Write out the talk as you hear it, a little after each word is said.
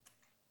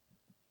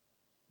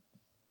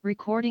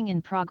Recording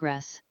in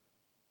progress.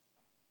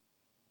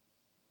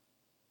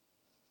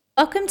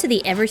 Welcome to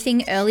the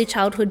Everything Early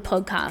Childhood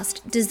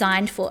podcast,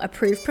 designed for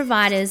approved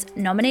providers,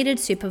 nominated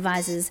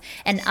supervisors,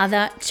 and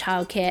other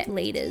childcare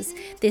leaders.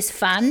 This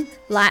fun,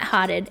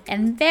 lighthearted,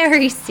 and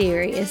very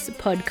serious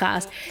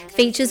podcast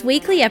features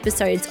weekly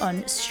episodes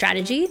on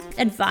strategy,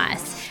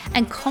 advice,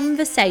 and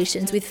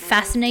conversations with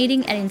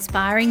fascinating and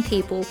inspiring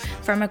people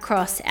from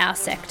across our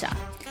sector.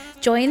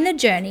 Join the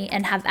journey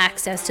and have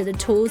access to the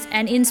tools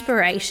and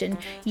inspiration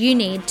you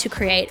need to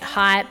create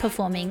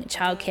high-performing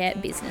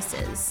childcare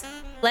businesses.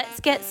 Let's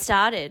get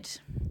started.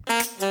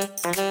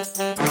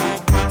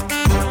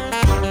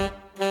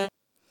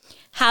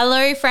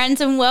 Hello, friends,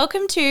 and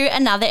welcome to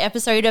another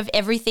episode of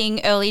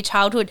Everything Early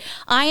Childhood.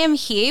 I am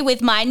here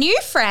with my new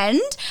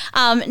friend,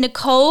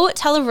 Nicole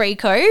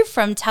Talarico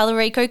from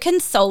Talarico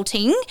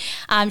Consulting.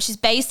 She's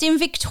based in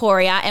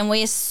Victoria, and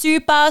we're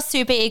super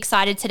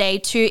excited today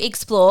to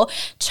explore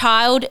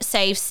child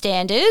safe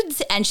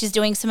standards. And she's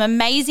doing some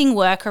amazing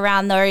work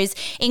around those,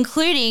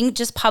 including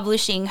just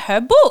publishing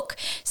her book.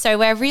 So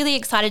we're really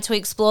excited to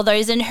explore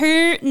those, and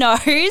who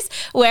knows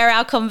where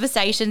our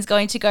conversation's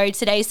going to go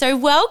today. So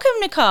welcome,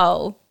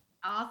 Nicole.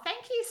 Oh,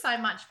 thank you so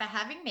much for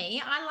having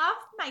me. I love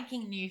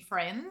making new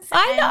friends.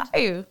 I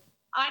know.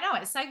 I know,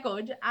 it's so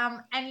good.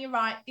 And you're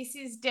right, this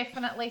is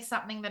definitely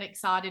something that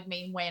excited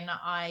me when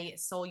I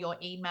saw your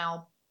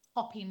email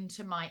pop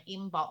into my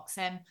inbox.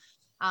 And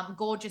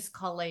gorgeous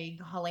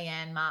colleague, Holly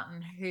Ann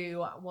Martin,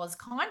 who was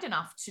kind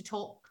enough to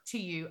talk to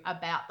you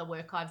about the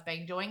work I've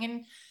been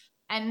doing.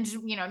 And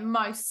you know,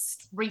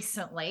 most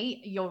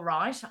recently, you're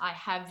right, I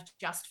have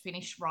just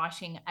finished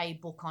writing a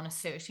book on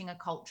asserting a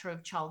culture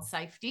of child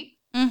safety.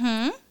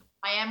 Mm-hmm.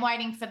 I am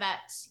waiting for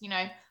that,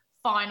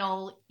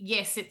 final,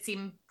 yes, it's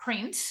in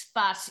print,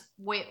 but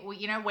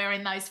we're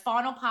in those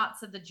final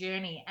parts of the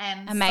journey.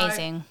 And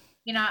amazing.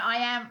 So,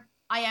 I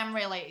am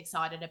really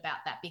excited about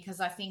that, because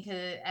I think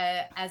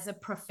as a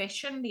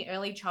profession, the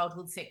early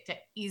childhood sector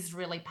is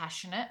really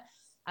passionate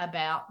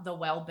about the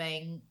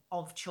well-being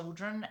of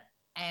children.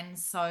 And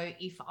so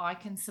if I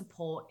can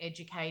support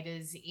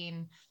educators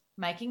in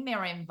making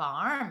their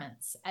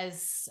environments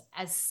as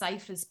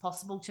safe as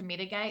possible to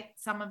mitigate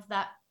some of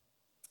that,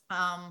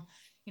 um,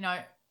 you know,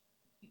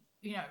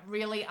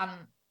 really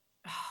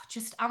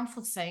just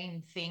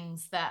unforeseen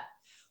things that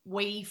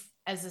we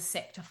as a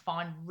sector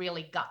find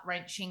really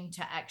gut-wrenching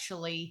to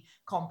actually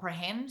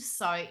comprehend.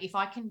 So if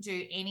I can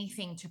do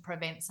anything to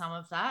prevent some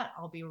of that,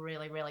 I'll be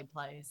really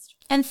pleased.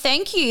 And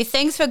thank you.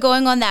 Thanks for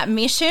going on that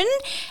mission.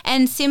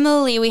 And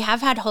similarly, we have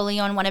had Holly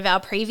on one of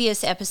our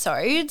previous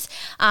episodes,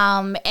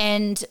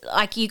 and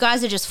like, you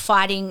guys are just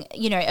fighting,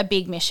 a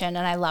big mission,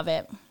 and I love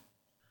it.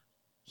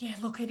 Yeah,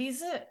 look,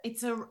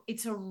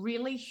 it's a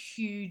really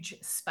huge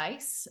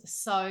space.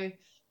 So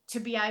to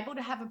be able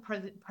to have a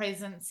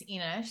presence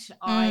in it,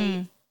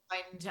 I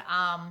find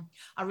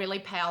a really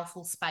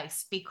powerful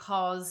space,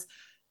 because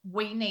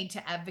we need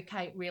to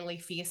advocate really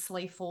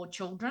fiercely for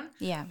children.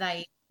 Yeah.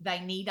 They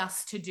need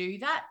us to do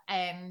that.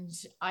 And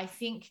I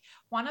think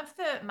one of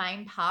the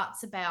main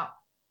parts about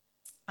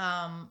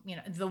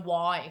the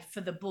why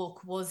for the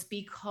book was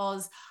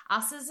because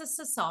us as a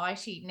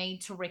society need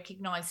to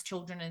recognize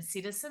children as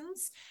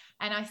citizens.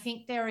 And I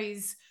think there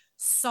is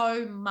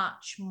so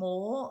much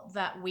more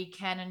that we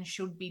can and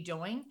should be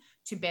doing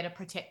to better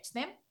protect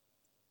them.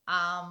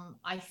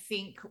 I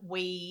think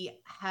we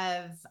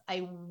have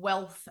a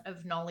wealth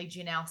of knowledge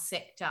in our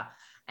sector.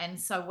 And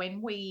so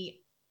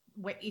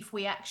if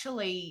we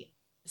actually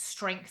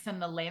strengthen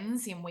the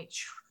lens in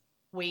which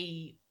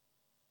we,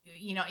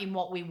 in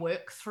what we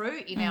work through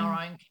in our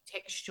own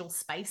contextual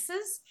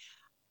spaces,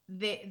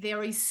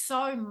 there is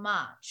so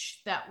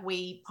much that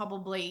we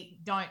probably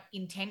don't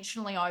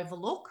intentionally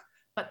overlook,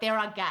 but there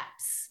are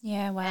gaps.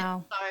 Yeah,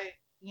 wow.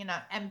 And so,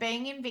 and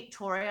being in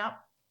Victoria,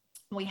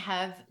 we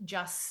have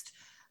just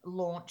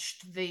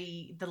launched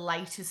the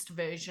latest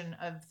version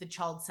of the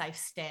child safe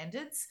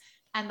standards,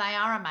 and they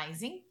are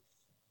amazing.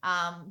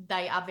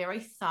 They are very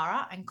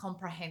thorough and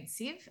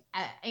comprehensive,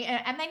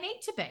 and they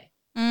need to be.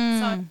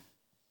 So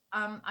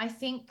I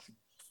think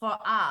for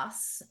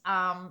us,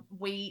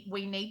 we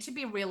need to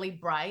be really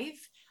brave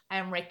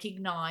and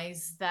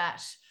recognize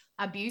that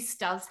abuse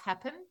does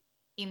happen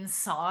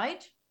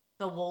inside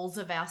the walls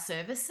of our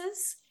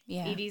services.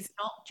 Yeah. It is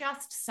not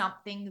just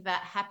something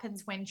that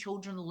happens when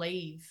children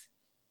leave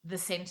the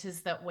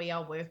centres that we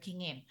are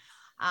working in.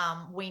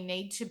 We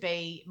need to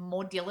be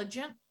more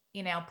diligent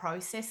in our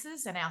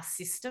processes and our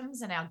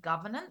systems and our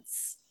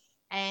governance.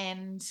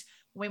 And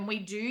when we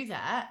do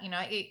that,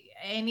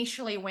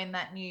 initially when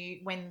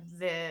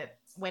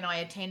I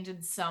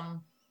attended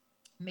some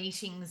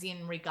meetings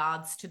in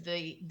regards to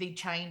the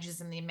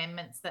changes and the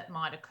amendments that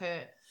might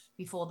occur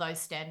before those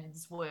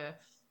standards were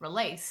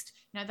released,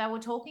 they were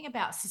talking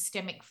about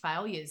systemic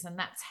failures, and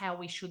that's how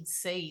we should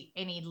see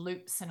any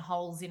loops and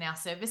holes in our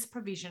service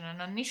provision.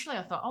 And initially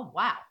I thought, oh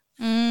wow,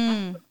 That's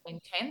Mm.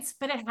 intense,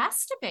 but it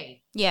has to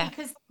be Yeah.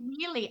 because there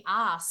really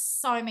are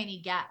so many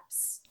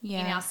gaps in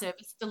Yeah. our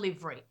service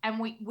delivery, and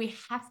we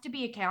have to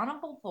be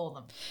accountable for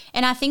them.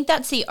 And I think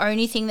that's the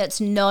only thing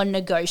that's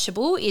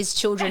non-negotiable is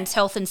children's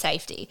health and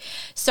safety.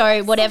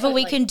 So whatever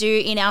we Absolutely. can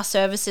do in our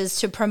services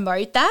to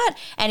promote that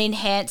and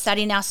enhance that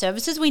in our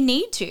services, we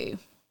need to.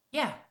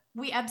 Yeah,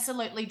 we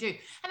absolutely do.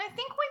 And I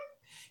think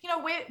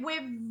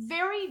we're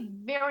very,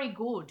 very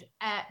good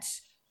at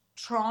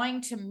trying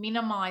to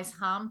minimize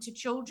harm to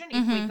children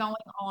if we're going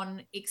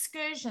on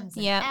excursions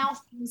and Yeah.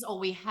 outings, or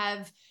we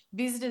have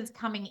visitors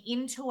coming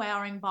into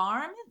our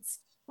environments.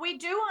 We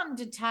do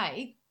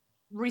undertake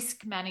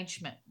risk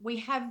management. We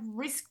have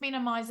risk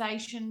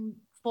minimization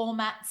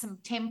formats and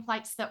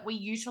templates that we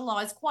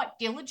utilize quite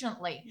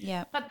diligently.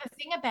 Yeah. But the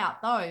thing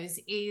about those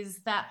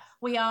is that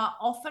we are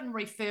often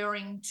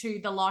referring to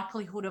the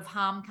likelihood of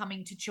harm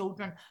coming to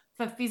children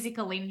for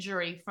physical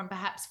injury from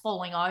perhaps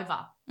falling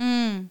over,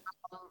 Mm.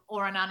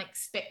 or an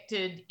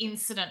unexpected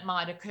incident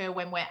might occur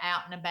when we're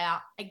out and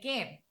about.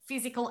 Again,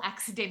 physical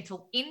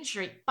accidental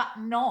injury, but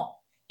not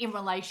in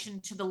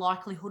relation to the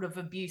likelihood of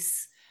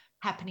abuse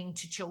happening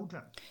to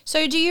children.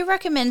 So do you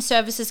recommend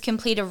services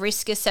complete a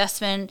risk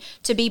assessment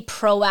to be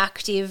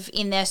proactive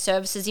in their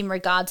services in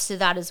regards to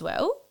that as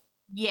well?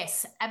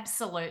 Yes,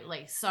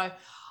 absolutely. So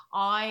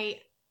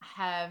I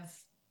have,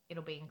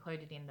 it'll be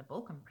included in the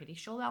book. I'm pretty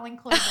sure they'll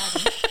include that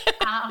in.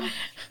 Um,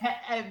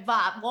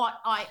 but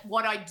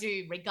what I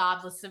do,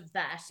 regardless of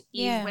that, is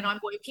Yeah. when I'm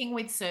working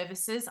with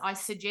services, I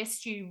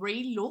suggest you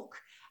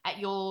re-look at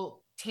your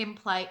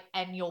template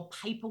and your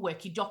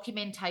paperwork, your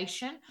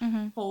documentation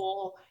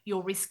for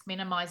your risk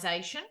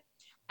minimization,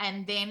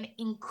 and then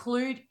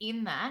include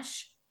in that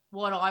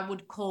what I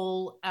would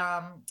call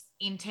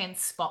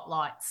intense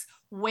spotlights,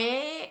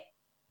 where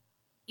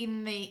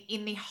in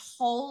the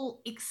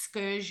whole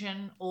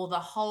excursion or the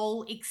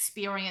whole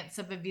experience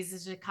of a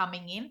visitor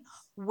coming in,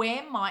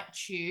 where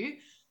might you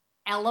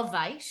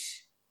elevate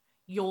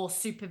your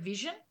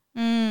supervision?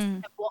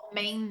 Mm. What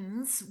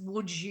means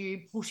would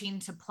you put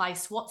into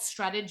place? What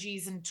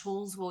strategies and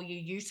tools will you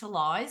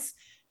utilize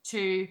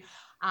to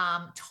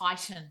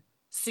tighten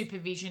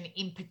supervision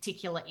in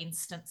particular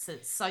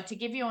instances? So, to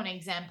give you an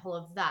example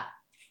of that,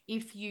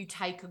 if you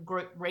take a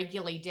group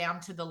regularly down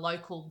to the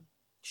local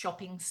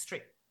shopping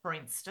strip, for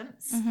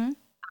instance,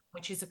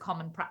 which is a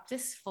common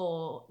practice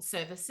for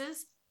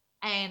services,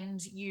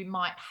 and you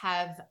might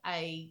have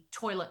a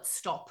toilet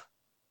stop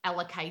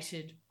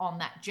allocated on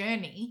that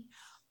journey,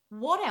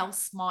 what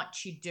else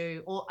might you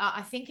do? Or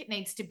I think it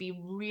needs to be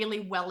really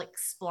well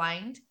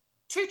explained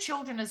to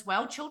children as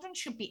well. Children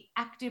should be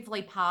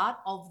actively part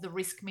of the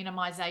risk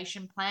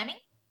minimization planning.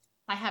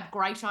 They have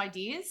great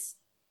ideas,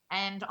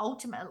 and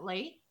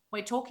ultimately,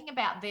 we're talking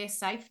about their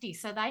safety.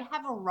 So they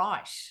have a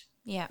right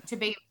Yeah. to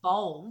be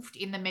involved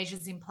in the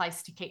measures in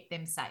place to keep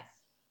them safe.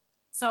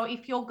 So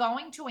if you're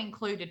going to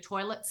include a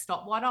toilet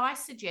stop, what I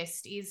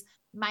suggest is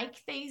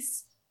make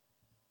these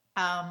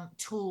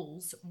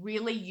tools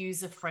really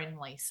user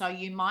friendly. So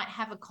you might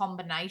have a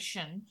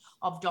combination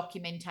of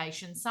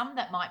documentation, some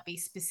that might be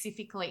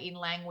specifically in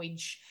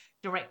language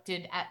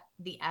directed at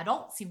the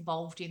adults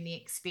involved in the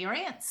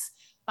experience,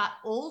 but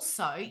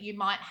also you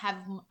might have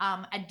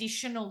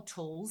additional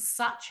tools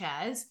such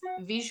as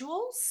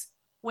visuals,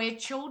 where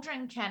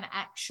children can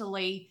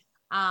actually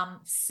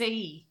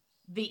see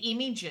the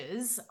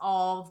images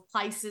of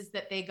places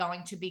that they're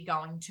going to be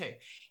going to.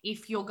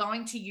 If you're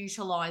going to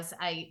utilize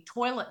a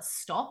toilet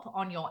stop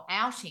on your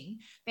outing,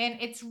 then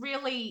it's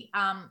really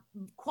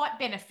quite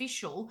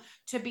beneficial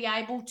to be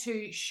able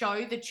to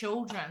show the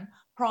children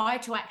prior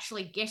to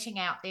actually getting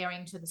out there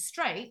into the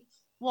street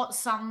what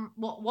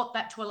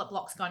that toilet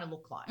block's going to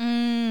look like.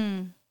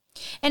 Mm.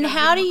 You And know,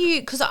 how do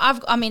you? Because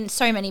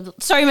so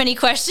many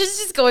questions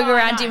just going Oh,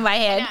 around I in know, my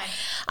head.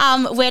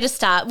 Where to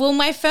start? Well,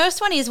 my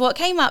first one is what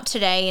came up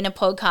today in a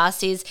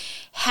podcast is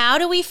how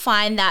do we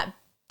find that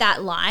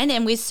line?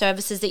 And with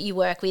services that you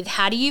work with,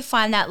 how do you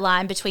find that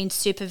line between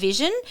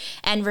supervision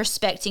and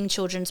respecting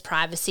children's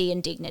privacy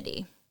and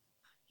dignity?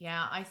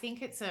 Yeah, I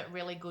think it's a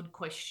really good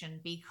question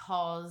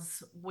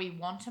because we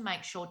want to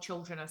make sure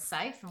children are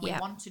safe, and we Yeah.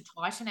 want to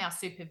tighten our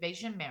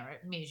supervision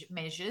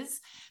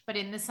measures. But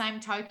in the same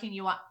token,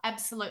 you are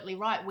absolutely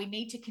right. We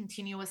need to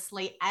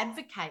continuously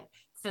advocate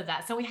for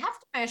that. So we have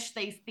to merge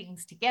these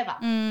things together.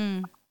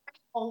 Mm.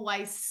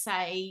 Always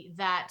say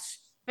that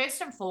first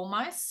and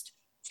foremost,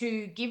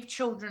 to give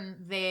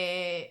children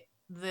the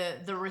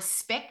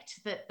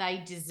respect that they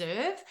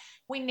deserve,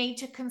 we need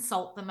to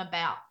consult them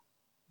about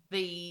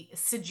the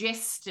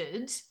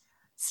suggested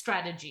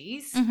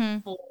strategies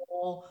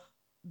for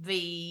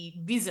the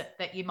visit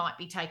that you might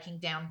be taking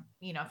down.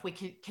 If we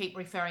could keep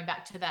referring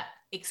back to that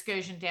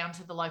excursion down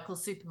to the local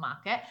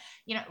supermarket,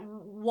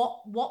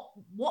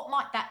 what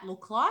might that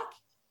look like?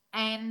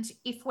 And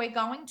if we're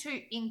going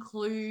to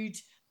include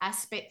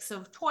aspects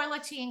of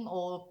toileting,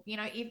 or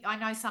if I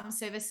know some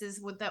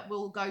services that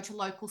will go to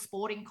local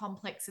sporting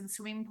complex and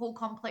swimming pool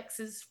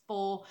complexes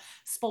for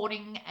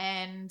sporting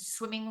and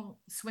swimming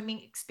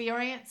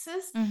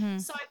experiences.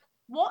 So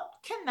what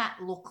can that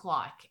look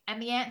like?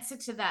 And the answer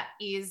to that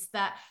is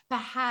that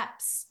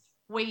perhaps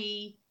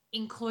we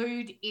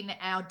include in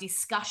our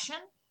discussion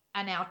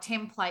and our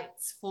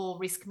templates for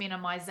risk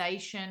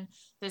minimization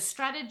the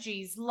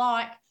strategies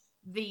like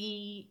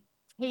the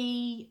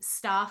key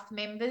staff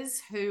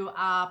members who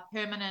are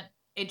permanent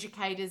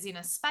educators in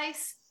a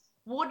space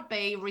would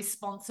be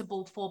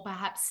responsible for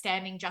perhaps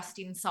standing just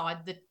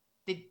inside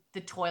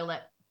the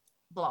toilet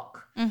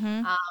block.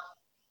 Mm-hmm.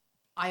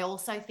 I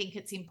also think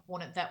it's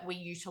important that we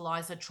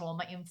utilize a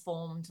trauma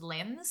informed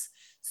lens.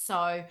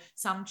 So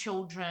some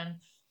children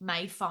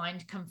may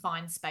find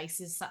confined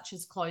spaces such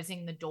as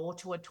closing the door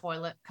to a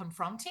toilet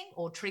confronting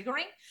or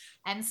triggering.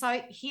 And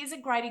so here's a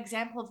great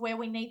example of where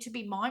we need to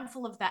be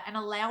mindful of that and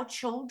allow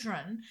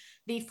children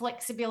the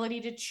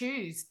flexibility to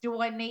choose. Do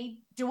I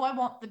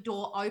want the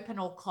door open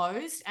or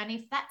closed? And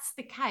if that's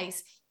the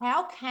case,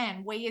 how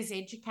can we as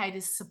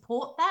educators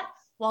support that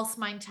whilst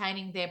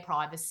maintaining their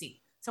privacy?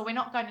 So we're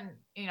not going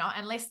to,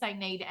 unless they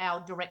need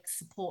our direct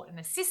support and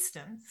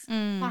assistance,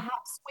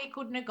 perhaps we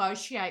could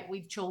negotiate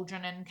with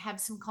children and have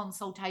some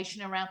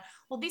consultation around,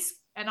 well, this,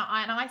 and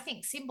I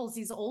think symbols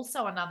is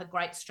also another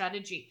great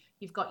strategy.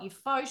 You've got your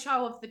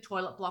photo of the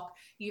toilet block.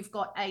 You've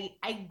got a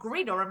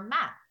grid or a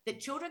map that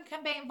children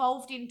can be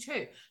involved in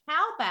too.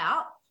 How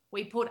about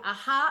we put a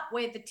heart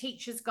where the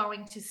teacher's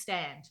going to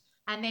stand?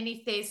 And then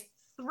if there's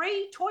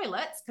 3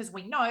 toilets, because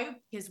we know,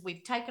 because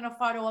we've taken a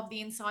photo of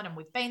the inside and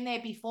we've been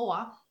there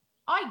before,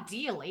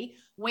 ideally,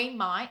 we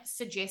might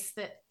suggest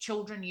that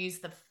children use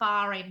the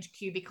far end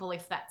cubicle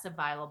if that's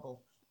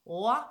available.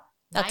 Or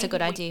That's a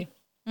good idea.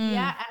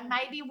 yeah, and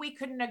maybe we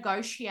could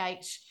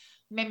negotiate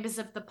members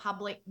of the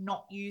public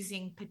not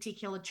using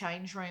particular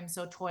change rooms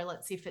or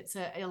toilets if it's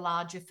a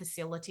larger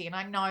facility. And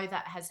I know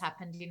that has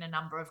happened in a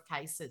number of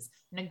cases,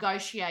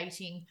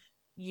 negotiating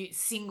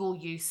single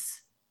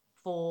use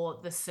for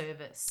the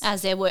service.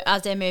 As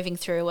they're moving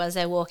through, as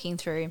they're walking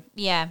through.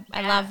 Yeah,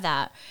 I love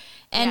that.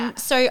 And Yeah.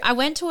 so I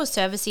went to a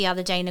service the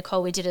other day,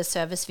 Nicole. We did a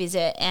service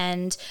visit,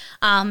 and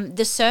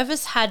the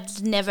service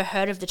had never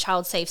heard of the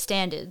child safe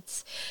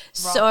standards.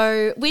 Right.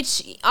 So,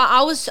 which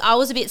I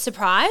was a bit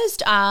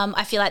surprised.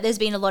 I feel like there's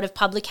been a lot of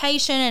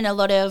publication and a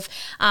lot of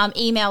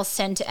emails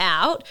sent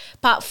out,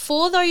 but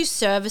for those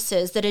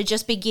services that are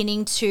just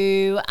beginning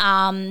to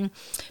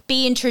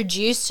be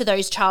introduced to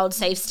those child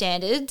safe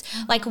standards,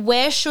 like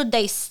where should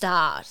they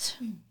start?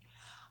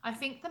 I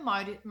think the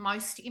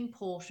most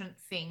important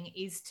thing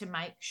is to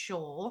make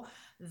sure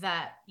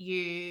that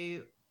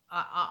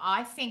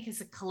I think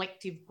as a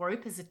collective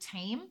group, as a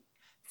team,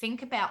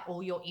 think about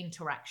all your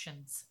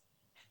interactions.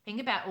 Think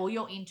about all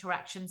your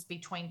interactions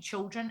between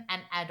children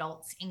and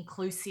adults,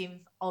 inclusive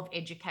of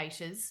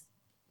educators.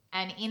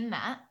 And in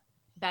that,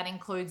 that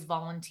includes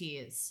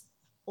volunteers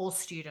or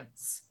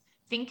students.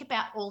 Think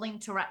about all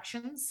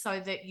interactions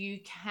so that you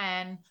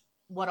can,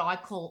 what I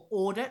call,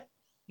 audit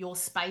your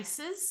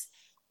spaces,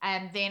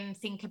 and then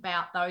think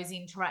about those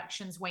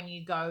interactions when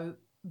you go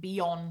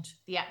beyond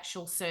the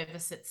actual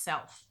service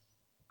itself.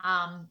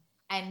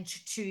 And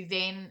to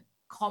then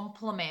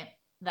complement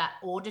that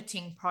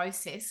auditing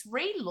process,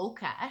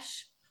 relook at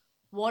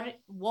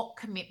what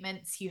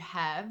commitments you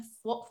have,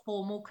 what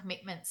formal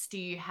commitments do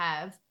you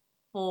have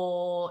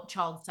for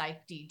child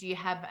safety? Do you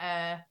have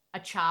a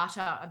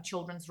charter of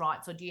children's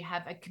rights, or do you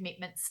have a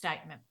commitment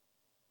statement?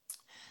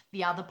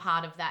 The other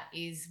part of that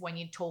is when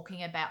you're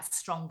talking about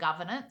strong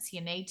governance,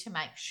 you need to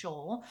make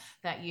sure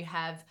that you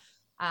have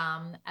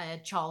a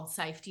child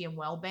safety and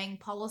wellbeing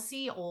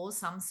policy, or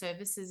some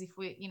services, if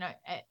we,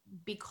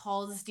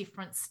 because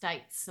different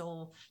states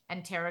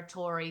and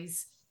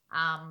territories,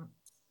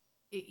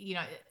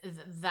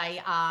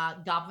 they are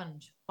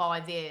governed by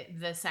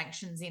the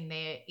sanctions in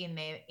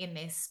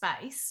their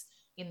space,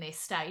 in their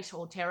state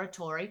or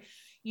territory.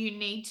 You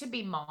need to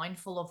be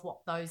mindful of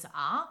what those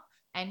are,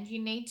 and you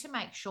need to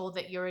make sure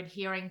that you're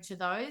adhering to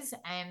those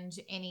and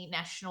any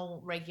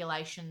national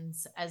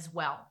regulations as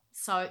well.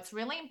 So it's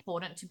really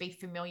important to be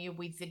familiar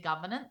with the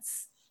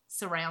governance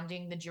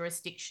surrounding the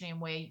jurisdiction in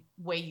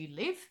where you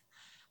live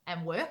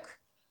and work.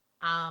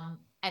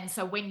 And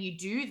so when you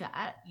do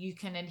that, you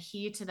can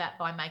adhere to that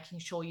by making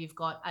sure you've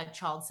got a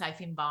child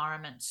safe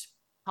environment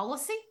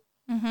policy.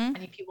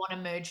 And if you want to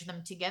merge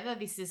them together,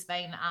 this has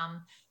been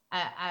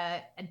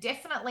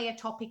definitely a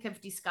topic of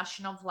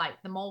discussion of late.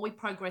 The more we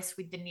progress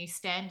with the new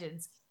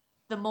standards,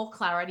 the more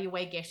clarity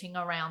we're getting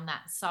around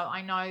that. So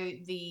I know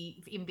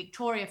in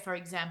Victoria, for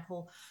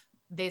example,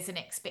 there's an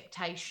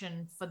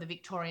expectation for the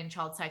Victorian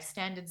child safe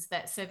standards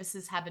that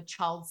services have a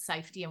child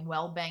safety and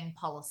wellbeing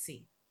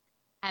policy,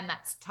 and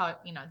that's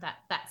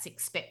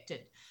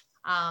expected.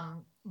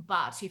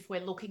 But if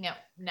we're looking at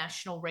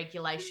national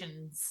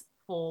regulations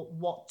for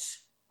what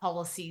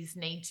policies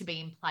need to be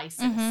in place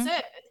at a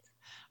service,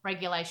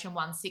 Regulation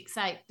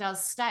 168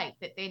 does state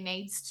that there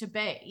needs to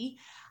be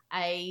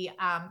a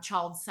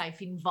child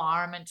safe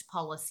environment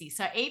policy.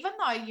 So even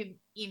though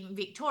in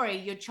Victoria,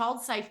 your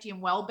child safety and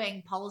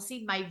wellbeing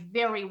policy may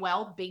very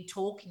well be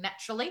talking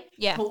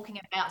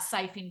about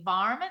safe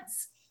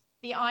environments,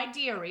 the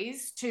idea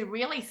is to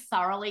really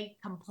thoroughly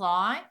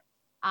comply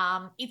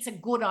it's a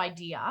good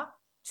idea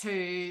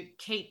to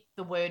keep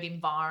the word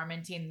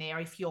environment in there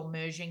if you're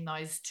merging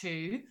those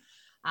two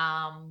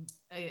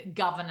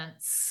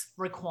governance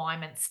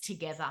requirements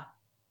together.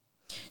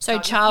 So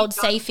child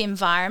safe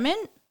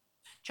environment.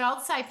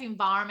 Child safe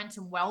environment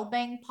and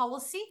wellbeing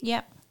policy.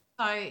 Yep.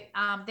 So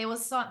there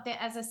was some,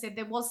 as I said,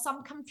 there was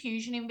some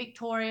confusion in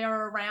Victoria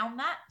around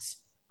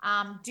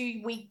that.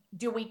 Do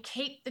we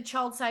keep the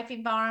child safe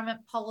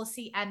environment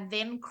policy and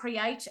then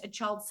create a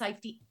child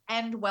safety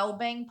and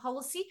wellbeing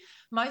policy?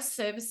 Most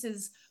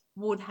services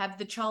would have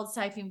the child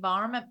safe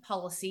environment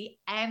policy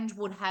and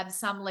would have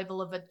some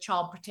level of a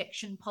child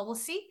protection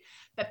policy,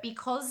 but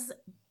because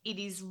it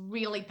is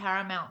really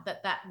paramount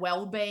that that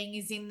wellbeing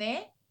is in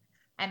there,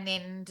 and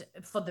then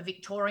for the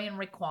Victorian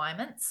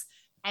requirements,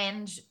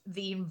 and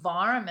the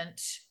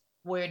environment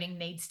wording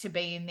needs to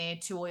be in there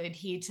to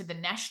adhere to the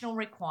national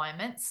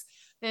requirements.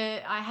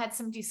 I had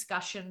some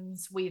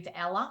discussions with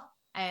Ella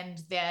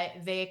and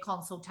their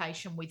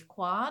consultation with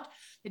Quad.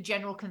 The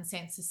general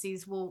consensus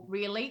is, well,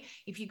 really,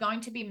 if you're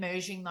going to be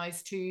merging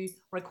those two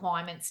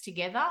requirements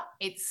together,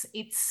 it's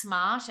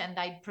smart, and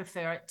they'd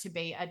prefer it to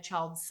be a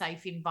child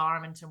safe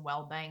environment and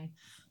wellbeing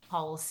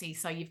policy.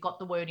 So you've got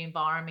the word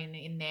environment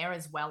in there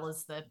as well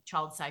as the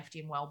child safety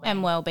and wellbeing.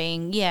 And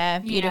wellbeing, yeah,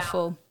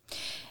 beautiful.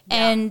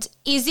 Yeah. And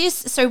is this,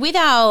 so with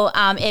our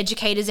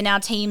educators and our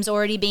teams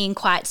already being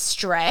quite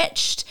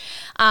stretched,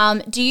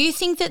 do you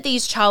think that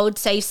these child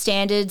safe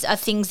standards are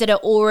things that are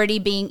already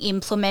being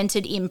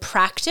implemented in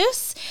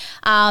practice,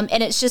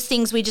 and it's just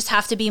things we just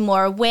have to be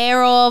more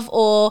aware of,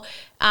 or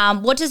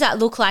what does that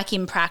look like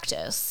in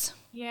practice?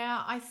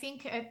 Yeah, I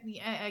think,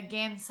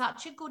 again,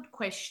 such a good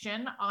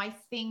question. I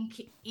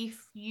think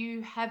if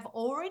you have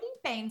already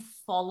been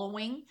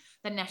following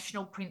the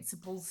national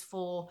principles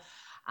for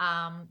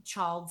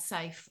child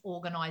safe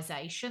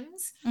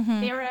organisations,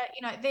 there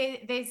are,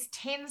 there's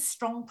 10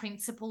 strong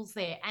principles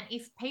there. And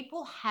if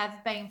people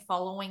have been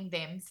following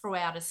them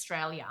throughout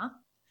Australia,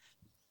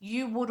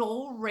 you would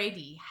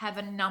already have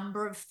a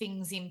number of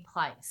things in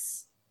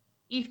place.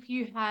 If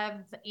you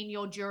have in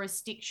your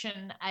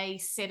jurisdiction a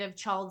set of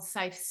child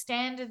safe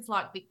standards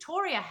like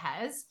Victoria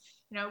has,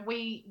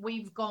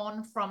 we've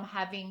gone from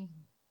having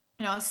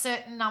a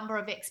certain number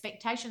of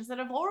expectations that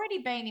have already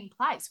been in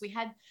place. We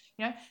had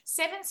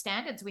 7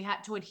 standards we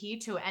had to adhere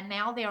to, and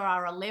now there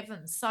are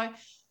 11. So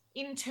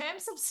in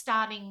terms of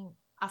starting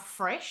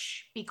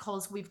afresh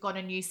because we've got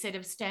a new set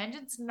of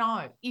standards,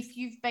 no. If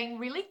you've been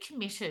really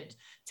committed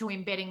to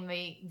embedding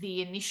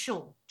the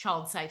initial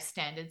child safe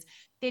standards,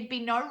 there'd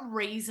be no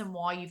reason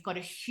why you've got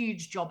a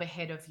huge job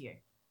ahead of you.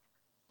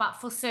 But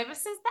for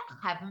services that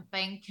haven't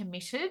been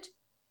committed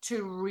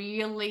to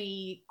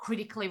really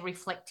critically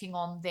reflecting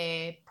on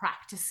their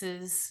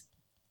practices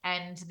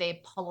and their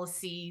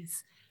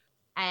policies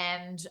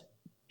and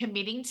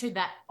committing to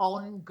that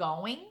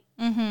ongoing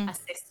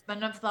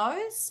assessment of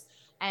those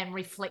and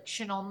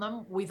reflection on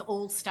them with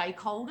all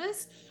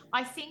stakeholders,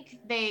 I think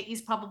there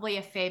is probably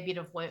a fair bit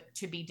of work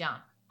to be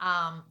done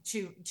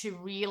to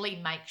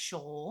really make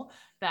sure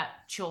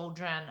that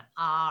children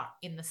are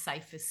in the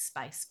safest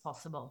space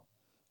possible.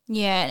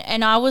 Yeah,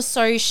 and I was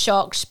so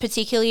shocked,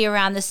 particularly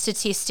around the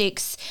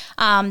statistics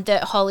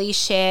that Holly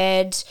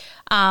shared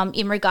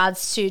in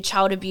regards to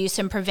child abuse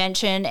and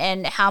prevention,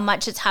 and how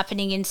much it's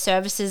happening in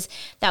services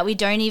that we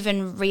don't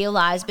even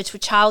realise between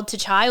child to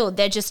child.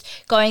 They're just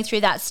going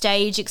through that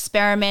stage,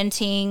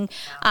 experimenting.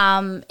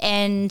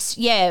 And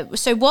yeah,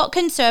 so what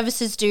can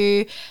services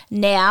do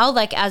now,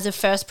 like as a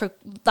first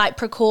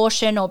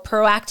precaution or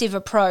proactive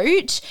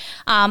approach,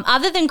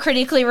 other than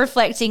critically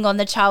reflecting on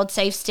the child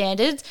safe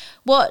standards?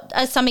 What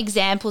are some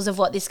examples of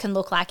what this can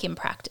look like in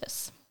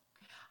practice?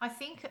 I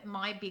think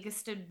my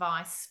biggest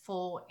advice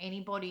for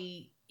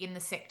anybody in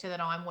the sector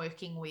that I'm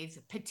working with,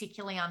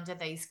 particularly under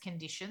these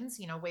conditions,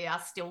 we are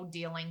still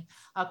dealing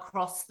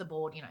across the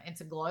board,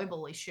 it's a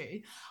global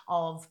issue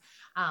of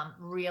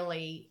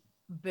really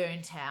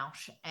burnt out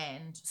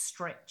and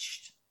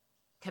stretched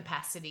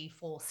capacity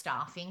for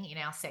staffing in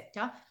our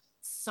sector.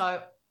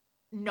 So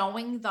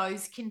knowing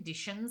those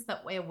conditions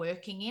that we're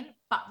working in,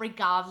 but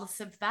regardless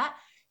of that,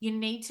 you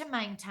need to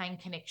maintain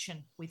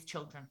connection with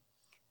children.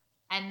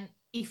 And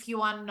if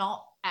you are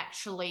not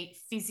actually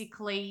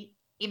physically,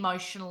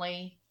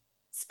 emotionally,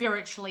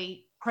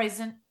 spiritually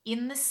present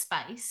in the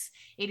space,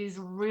 it is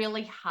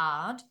really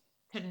hard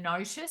to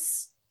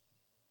notice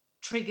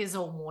triggers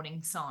or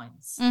warning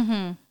signs.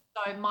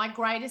 So my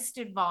greatest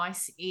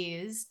advice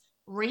is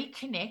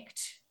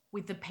reconnect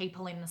with the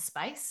people in the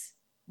space,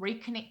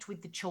 reconnect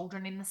with the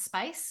children in the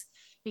space,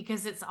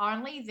 because it's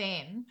only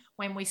then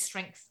when we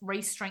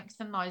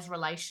re-strengthen those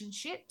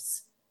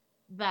relationships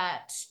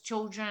that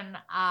children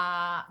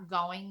are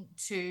going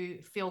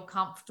to feel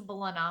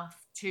comfortable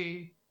enough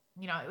to,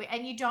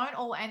 and you don't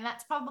all, and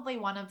that's probably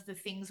one of the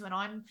things when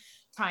I'm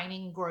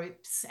training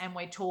groups and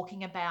we're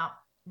talking about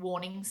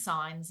warning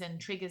signs and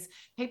triggers,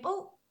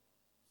 people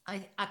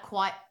are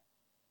quite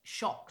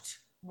shocked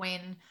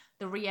when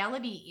the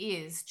reality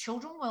is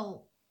children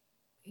will,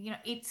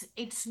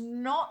 it's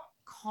not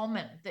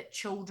common that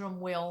children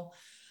will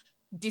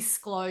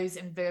disclose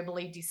and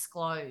verbally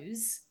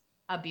disclose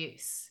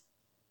abuse.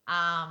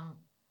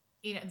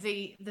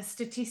 The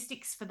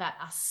statistics for that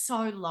are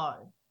so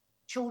low.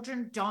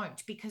 Children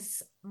don't,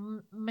 because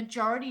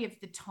majority of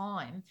the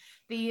time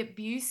the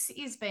abuse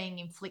is being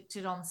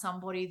inflicted on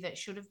somebody that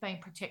should have been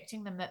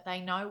protecting them, that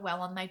they know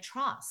well and they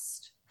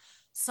trust.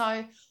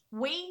 So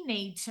we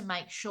need to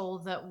make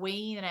sure that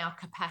we, in our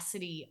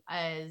capacity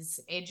as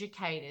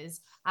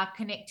educators, are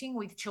connecting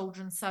with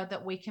children so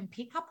that we can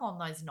pick up on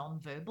those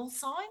nonverbal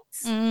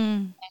signs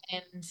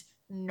and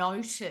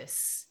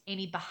notice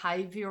any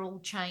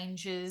behavioral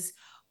changes,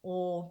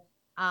 or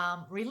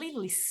really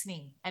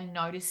listening and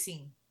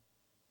noticing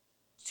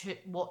to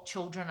what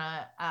children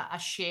are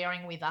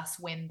sharing with us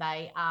when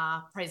they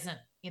are present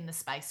in the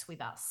space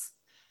with us,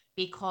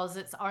 because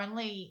it's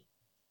only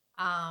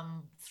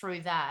through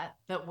that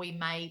we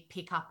may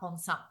pick up on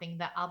something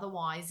that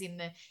otherwise, in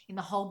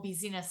the whole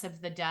busyness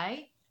of the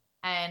day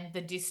and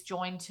the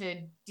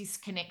disjointed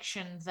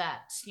disconnection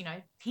that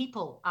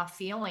people are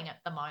feeling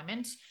at the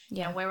moment.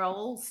 We're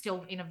all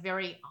still in a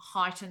very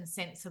heightened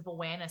sense of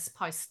awareness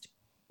post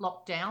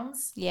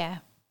lockdowns.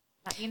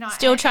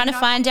 Still trying to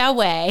find our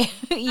way.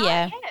 But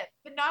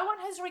no one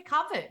has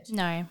recovered.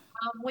 No.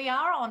 We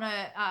are on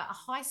a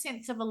high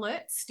sense of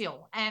alert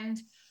still. And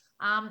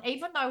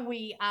even though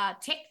we are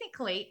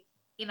technically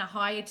in a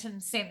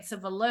heightened sense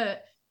of alert,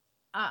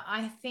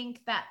 I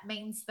think that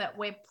means that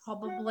we're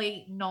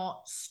probably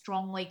not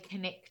strongly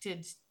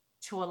connected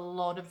to a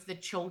lot of the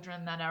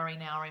children that are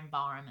in our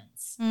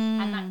environments.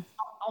 And that's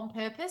not on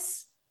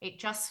purpose. It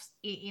just,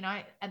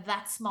 and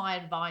that's my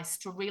advice,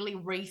 to really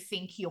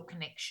rethink your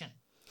connection.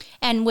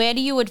 And where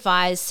do you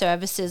advise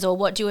services, or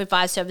what do you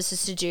advise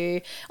services to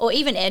do, or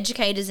even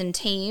educators and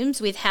teams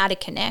with how to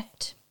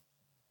connect?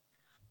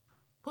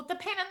 Put the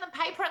pen and the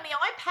paper and the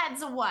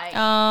iPads away.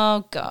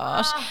 Oh,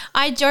 gosh.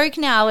 I joke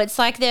now. It's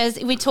like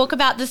we talk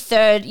about the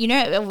third,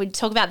 we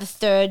talk about the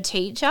third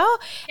teacher,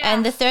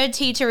 and the third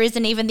teacher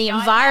isn't even the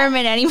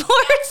environment anymore.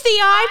 It's the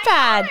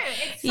iPad.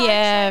 It's so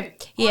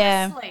true.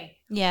 Honestly.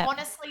 Yeah.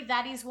 Honestly,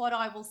 that is what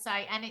I will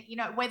say. And,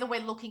 whether we're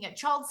looking at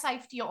child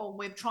safety or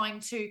we're trying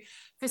to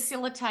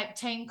facilitate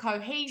team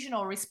cohesion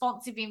or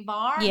responsive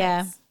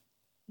environments,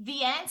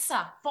 the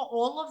answer for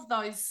all of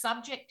those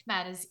subject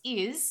matters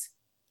is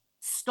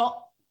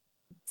stop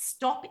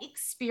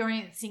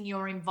experiencing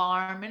your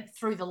environment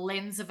through the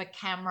lens of a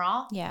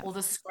camera or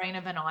the screen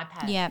of an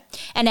iPad. Yeah.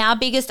 And our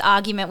biggest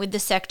argument with the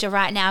sector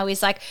right now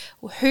is like,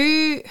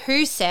 who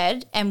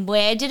said and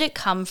where did it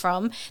come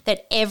from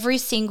that every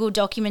single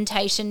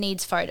documentation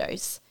needs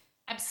photos?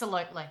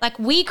 Absolutely. Like,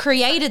 we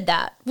created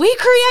that. We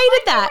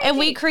created that. And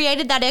we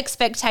created that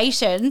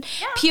expectation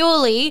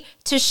purely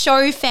to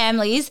show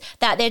families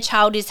that their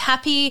child is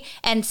happy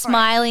and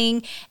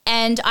smiling.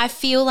 And I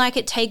feel like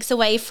it takes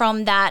away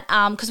from that,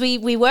 because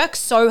we work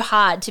so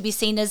hard to be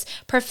seen as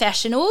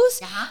professionals.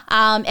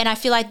 And I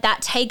feel like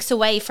that takes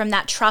away from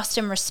that trust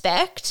and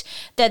respect,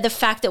 that the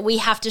fact that we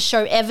have to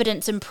show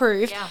evidence and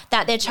proof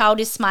that their child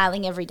is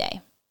smiling every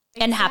day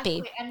and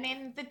happy. And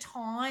then the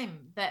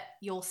time that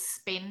you're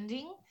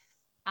spending,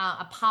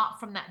 apart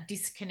from that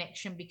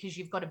disconnection, because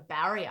you've got a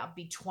barrier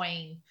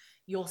between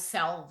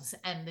yourselves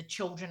and the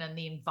children and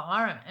the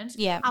environment.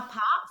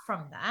 Apart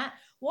from that,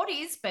 what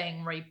is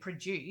being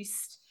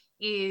reproduced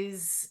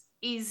is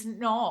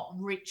not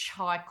rich,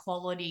 high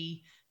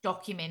quality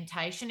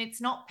documentation.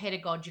 It's not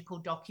pedagogical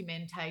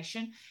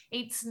documentation.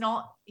 It's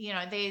not,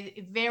 there's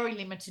very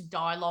limited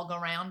dialogue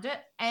around it,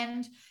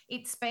 and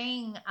it's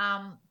being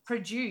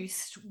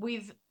produced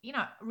with,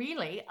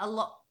 really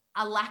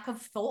a lack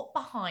of thought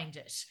behind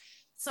it.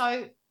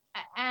 So,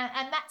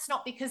 and that's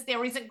not because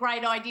there isn't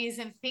great ideas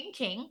and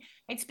thinking.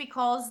 It's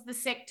because the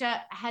sector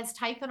has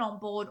taken on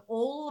board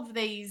all of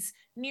these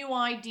new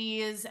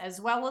ideas, as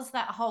well as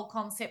that whole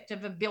concept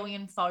of 1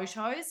 billion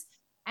photos.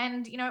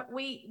 And,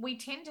 we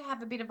tend to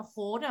have a bit of a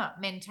hoarder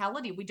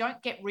mentality. We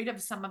don't get rid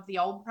of some of the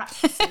old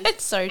practices.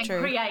 It's so true.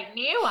 Create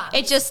new ones.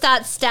 It just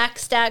starts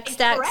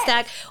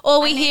stack.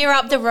 Or we hear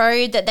up the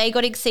road that they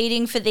got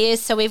exceeding for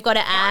this, so we've got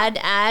to add.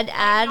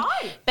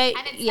 But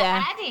and it's the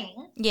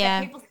adding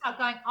that people start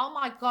going, oh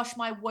my gosh,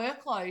 my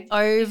workload.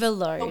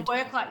 Overload. The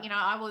workload.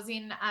 I was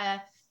in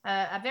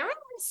a very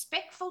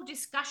respectful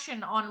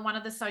discussion on one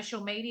of the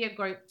social media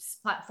groups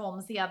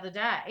platforms the other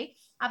day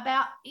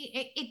about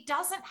it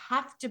doesn't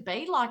have to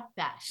be like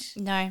that.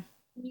 No.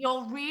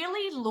 You're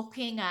really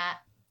looking at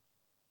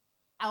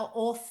our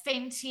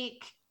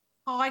authentic,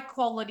 high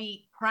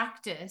quality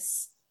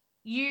practice.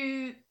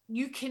 You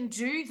can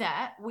do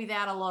that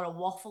without a lot of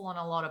waffle and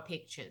a lot of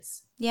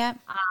pictures. Yeah.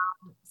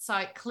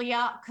 So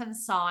clear,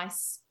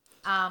 concise.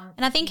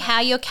 And I think how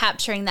you're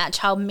capturing that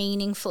child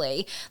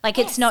meaningfully, like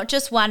it's not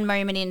just one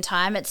moment in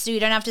time. You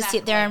don't have to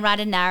sit there and write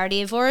a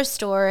narrative or a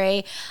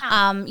story.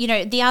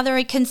 The other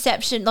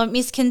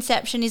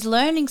misconception is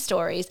learning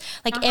stories.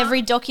 Like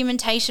every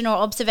documentation or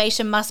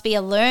observation must be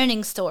a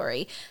learning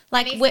story.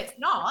 Like, and if it's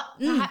not,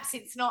 perhaps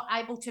it's not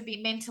able to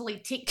be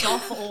mentally ticked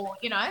off, or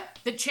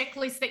the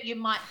checklist that you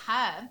might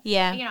have.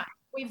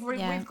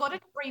 we've got to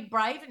be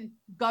brave and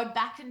go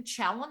back and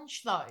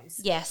challenge those,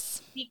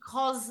 Yes.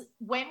 because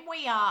when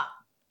we are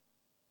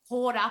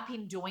caught up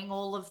in doing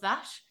all of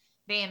that,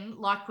 then,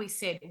 like we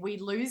said, we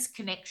lose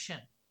connection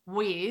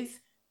with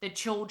the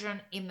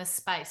children in the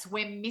space.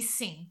 We're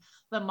missing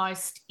the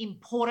most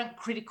important,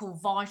 critical,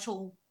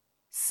 vital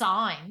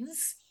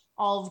signs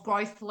of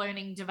growth,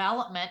 learning,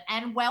 development,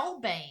 and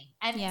well-being.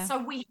 And Yeah. so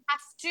we have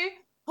to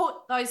put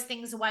those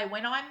things away.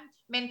 When I'm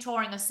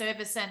mentoring a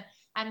service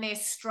and they're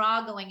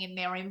struggling in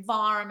their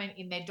environment,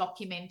 in their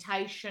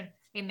documentation,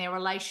 in their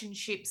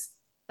relationships,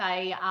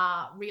 they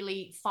are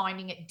really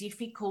finding it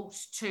difficult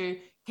to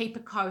keep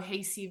a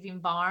cohesive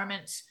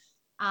environment.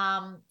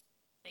 The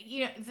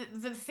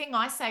thing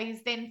I say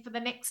is, then for the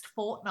next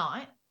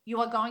fortnight, you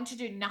are going to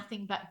do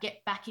nothing but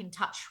get back in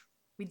touch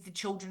with the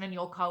children and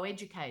your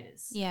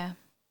co-educators. Yeah.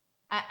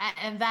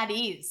 And that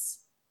is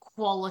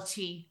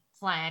quality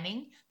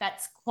planning,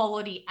 that's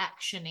quality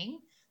actioning,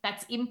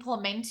 that's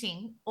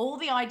implementing all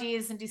the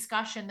ideas and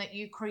discussion that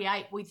you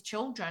create with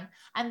children.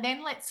 And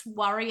then let's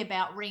worry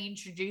about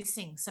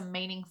reintroducing some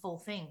meaningful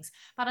things.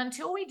 But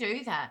until we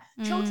do that,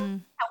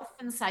 children's health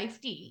and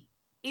safety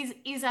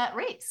is at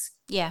risk.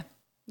 Yeah.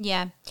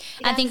 Yeah.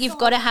 It I think you've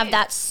got to absolutely have is.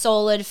 that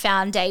solid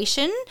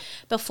foundation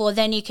before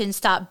then you can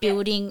start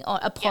building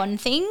upon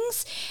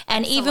things.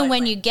 And even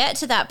when Absolutely. you get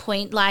to that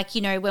point, like,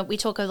 when we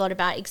talk a lot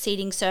about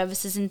exceeding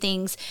services and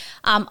things,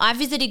 I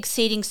visit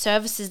exceeding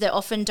services that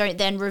often don't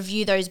then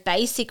review those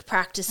basic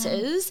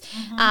practices,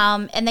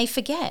 and they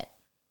forget.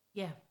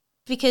 Yeah.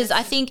 Because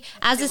I think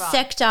as a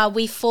sector,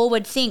 we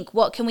forward think,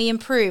 what can we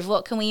improve?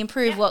 What can we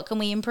improve? What can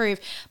we improve?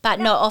 But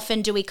not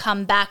often do we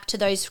come back to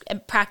those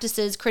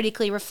practices,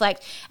 critically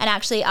reflect, and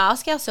actually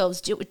ask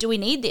ourselves, do we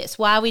need this?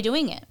 Why are we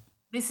doing it?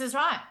 This is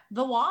right.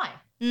 The why.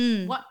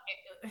 What?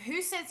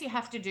 Who says you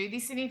have to do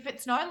this? And if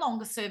it's no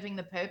longer serving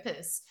the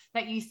purpose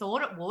that you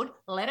thought it would,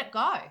 let it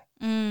go.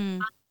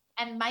 And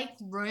make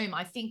room.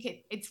 I think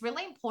it's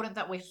really important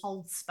that we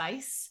hold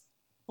space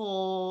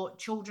for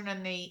children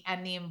and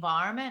the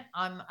environment.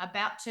 I'm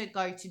about to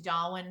go to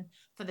Darwin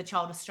for the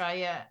Child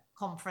Australia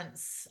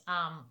conference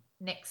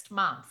next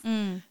month.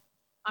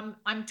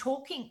 I'm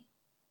talking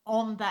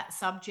on that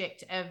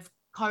subject of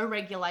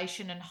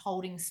co-regulation and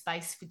holding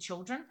space for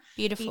children.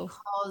 Beautiful.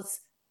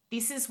 Because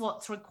this is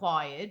what's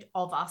required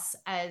of us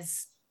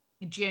as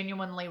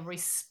genuinely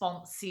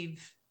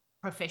responsive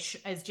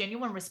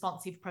genuine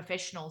responsive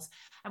professionals,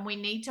 and we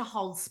need to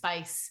hold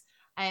space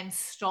and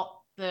stop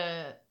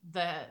the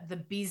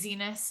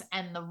busyness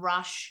and the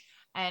rush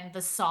and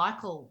the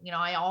cycle.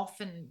 I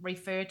often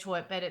refer to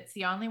it, but it's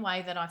the only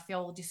way that I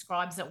feel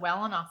describes it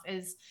well enough,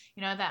 is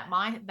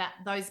that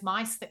those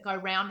mice that go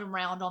round and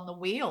round on the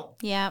wheel.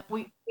 Yeah.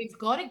 We've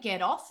got to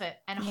get off it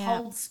and Yeah.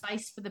 hold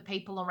space for the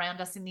people around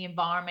us in the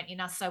environment, in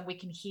us, so we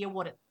can hear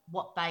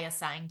what they are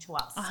saying to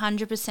us.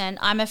 100%.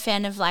 I'm a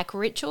fan of like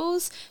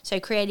rituals. So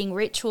creating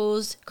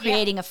rituals,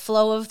 creating a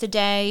flow of the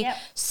day,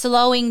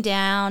 slowing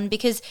down,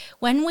 because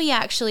when we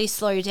actually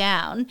slow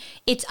down,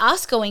 it's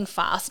us going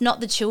fast,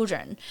 not the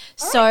children.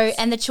 So,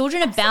 and the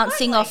children are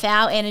bouncing off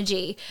our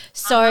energy.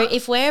 So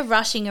if we're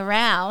rushing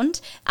around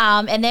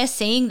and they're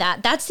seeing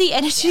that, that's the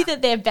energy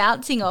that they're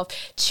bouncing off.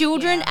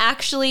 Children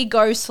actually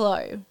go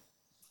slow.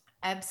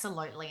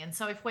 Absolutely. And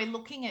so if we're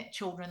looking at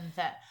children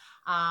that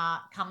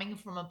are coming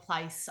from a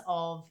place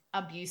of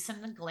abuse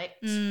and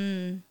neglect,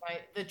 the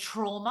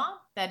trauma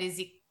that is,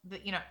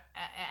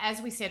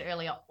 as we said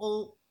earlier,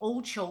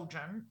 all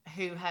children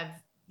who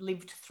have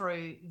lived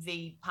through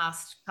the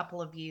past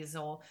couple of years,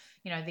 or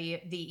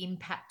the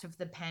impact of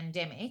the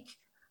pandemic,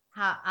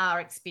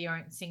 are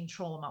experiencing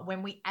trauma.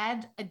 When we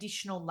add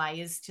additional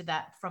layers to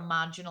that, from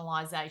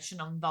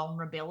marginalization and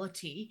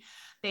vulnerability,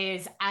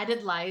 there's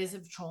added layers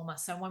of trauma.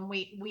 So when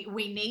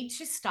we need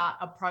to start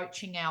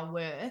approaching our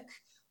work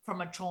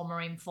from a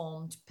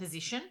trauma-informed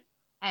position,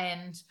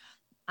 and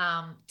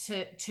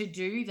to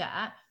do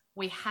that,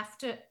 we have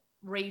to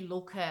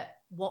relook at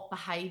what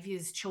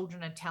behaviors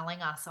children are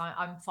telling us.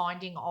 I'm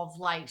finding of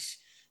late,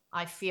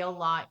 I feel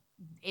like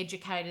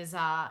educators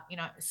are,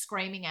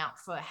 screaming out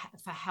for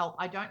help.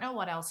 I don't know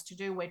what else to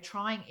do. We're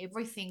trying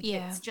everything.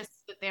 Yeah. It's just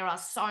that there are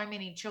so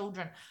many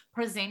children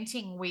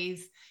presenting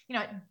with,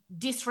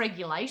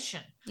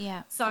 dysregulation.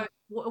 Yeah. So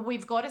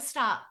we've got to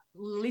start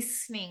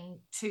listening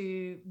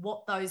to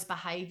what those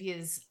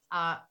behaviors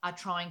are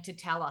trying to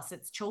tell us.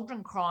 It's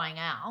children crying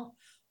out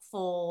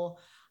for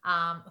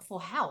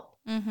help.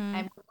 And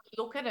when we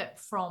look at it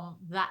from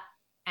that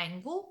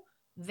angle,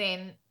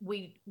 then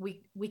we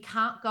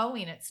can't go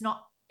in. It's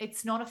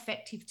not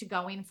effective to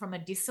go in from a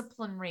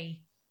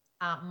disciplinary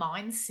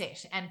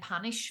mindset and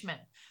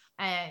punishment.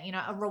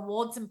 A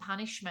rewards and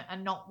punishment are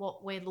not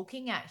what we're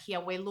looking at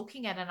here. We're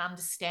looking at an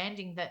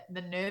understanding that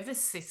the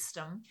nervous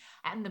system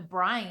and the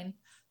brain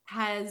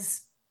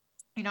has,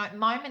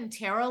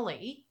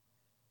 momentarily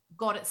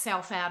got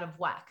itself out of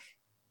whack.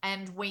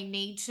 And we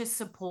need to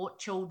support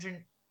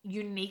children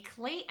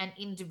uniquely and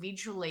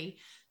individually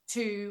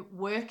to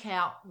work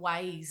out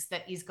ways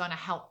that is going to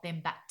help them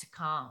back to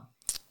calm.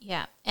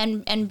 Yeah.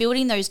 And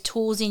building those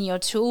tools in your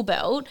tool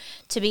belt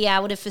to be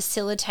able to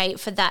facilitate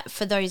for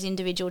those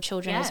individual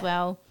children as Yeah.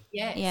 well.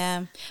 Yes.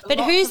 Yeah. But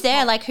Lots who's of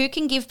there? Like, who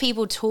can give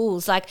people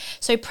tools? Like,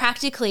 so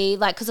practically,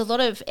 like, because a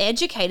lot of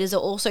educators are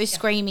also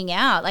screaming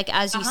out, like,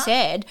 as you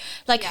said,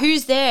 like, Yeah.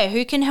 who's there?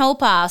 Who can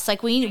help us?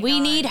 Like, we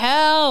need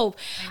help.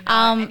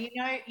 I know.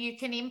 And you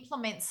can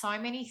implement so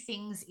many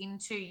things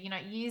into,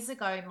 years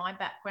ago, my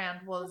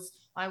background was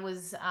I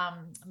was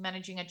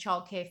managing a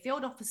childcare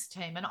field officer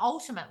team. And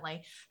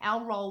ultimately,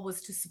 our role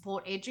was to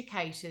support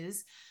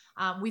educators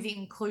with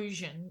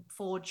inclusion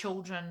for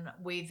children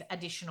with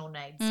additional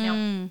needs.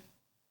 Now,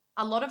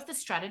 a lot of the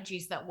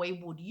strategies that we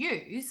would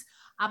use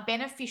are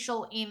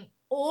beneficial in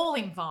all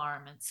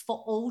environments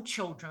for all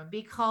children,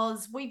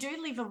 because we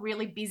do live a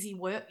really busy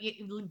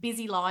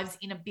lives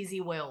in a busy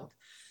world.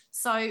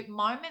 So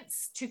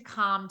moments to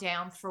calm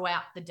down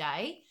throughout the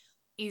day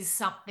is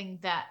something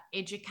that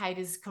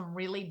educators can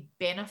really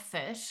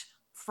benefit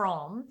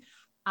from,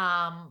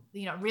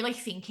 really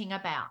thinking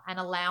about and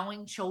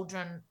allowing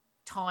children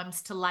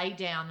times to lay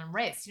down and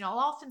rest. I'll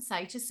often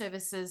say to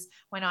services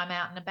when I'm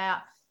out and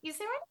about, is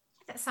there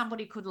that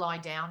somebody could lie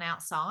down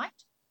outside?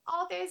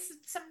 Oh, there's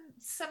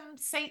some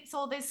seats,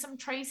 or there's some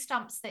tree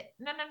stumps. That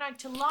no,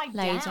 to lie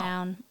Lay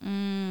down.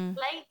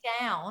 lay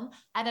down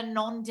at a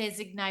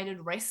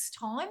non-designated rest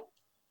time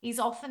is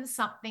often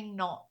something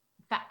not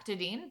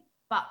factored in.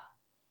 But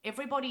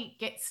everybody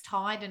gets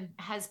tired and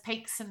has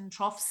peaks and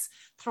troughs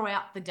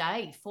throughout the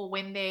day for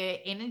when their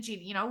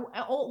energy,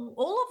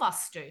 all of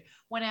us do,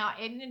 when our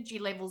energy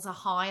levels are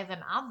higher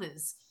than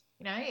others.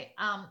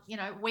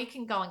 We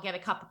can go and get a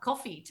cup of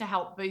coffee to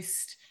help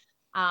boost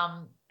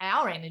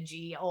our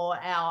energy or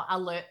our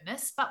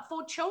alertness. But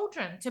for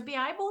children to be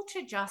able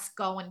to just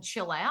go and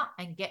chill out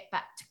and get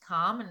back to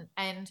calm,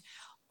 and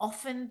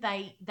often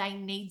they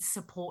need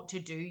support to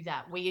do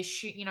that. We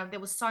assume, there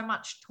was so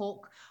much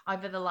talk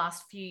over the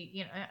last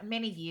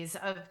many years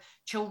of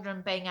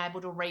children being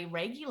able to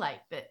re-regulate,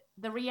 but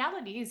the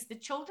reality is the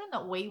children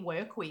that we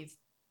work with,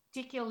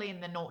 particularly in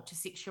the 0 to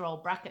 6 year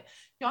old bracket,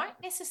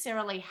 don't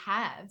necessarily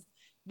have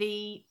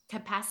the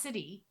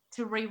capacity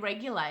to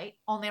re-regulate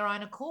on their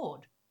own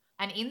accord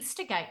and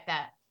instigate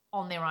that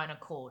on their own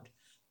accord.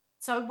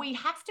 So we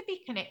have to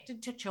be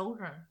connected to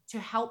children to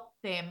help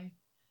them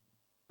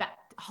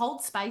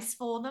hold space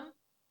for them,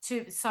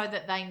 so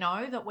that they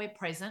know that we're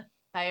present,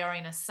 they are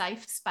in a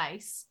safe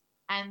space,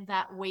 and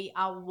that we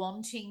are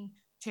wanting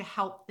to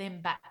help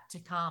them back to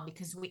calm,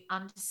 because we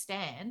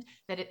understand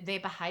that their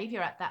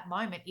behavior at that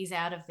moment is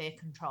out of their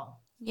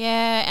control.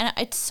 Yeah, and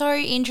it's so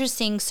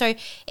interesting. So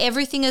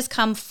everything has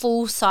come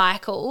full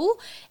cycle,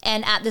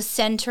 and at the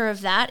center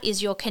of that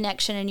is your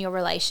connection and your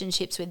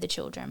relationships with the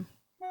children.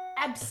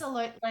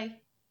 Absolutely,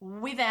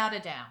 without a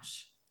doubt.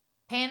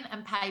 Pen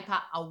and paper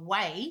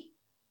away,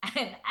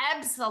 and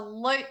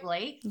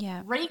absolutely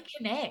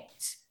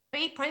reconnect,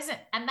 be present.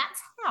 And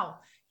that's how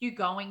you're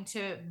going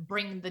to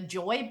bring the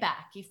joy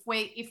back. If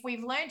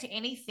we've learned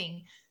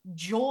anything,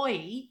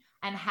 joy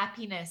and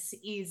happiness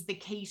is the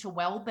key to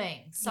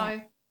well-being. So,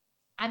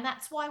 and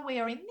that's why we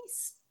are in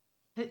this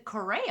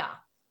career,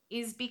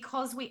 is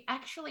because we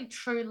actually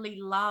truly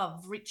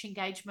love rich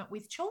engagement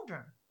with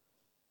children.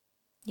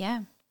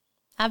 Yeah.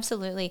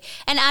 Absolutely.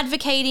 And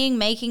advocating,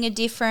 making a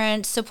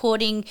difference,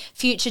 supporting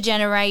future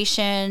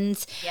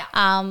generations,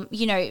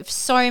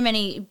 so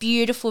many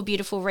beautiful,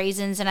 beautiful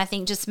reasons. And I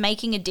think just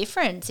making a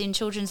difference in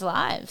children's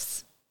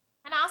lives.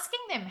 And asking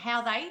them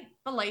how they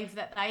believe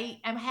that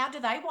and how do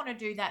they want to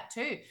do that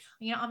too.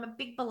 I'm a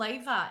big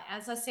believer,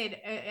 as I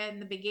said in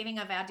the beginning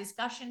of our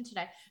discussion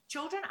today,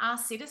 children are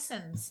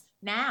citizens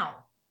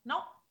now,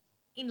 not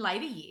in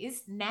later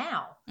years,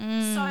 now.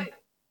 So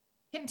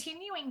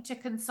continuing to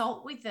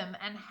consult with them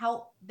and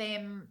help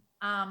them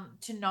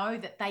to know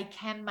that they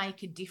can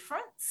make a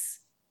difference,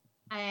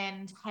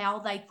 and how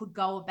they could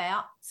go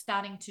about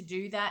starting to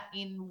do that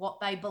in what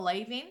they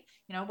believe in,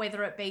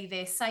 whether it be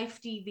their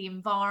safety, the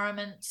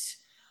environment,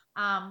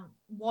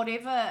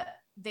 whatever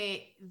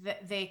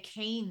they're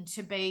keen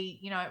to be,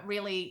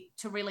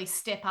 really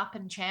step up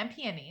and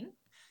champion in.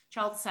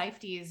 Child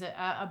safety is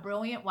a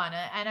brilliant one,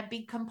 and a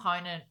big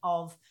component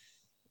of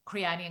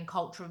creating a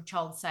culture of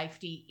child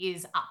safety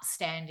is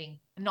upstanding,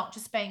 not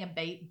just being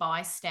a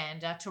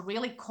bystander, to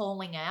really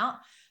calling out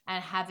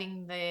and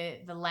having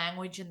the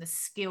language and the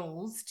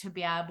skills to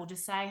be able to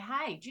say,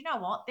 hey, do you know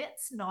what?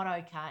 That's not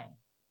okay.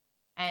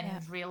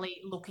 And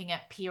really looking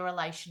at peer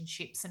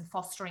relationships and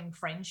fostering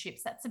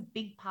friendships. That's a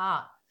big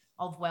part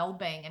of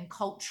well-being and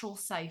cultural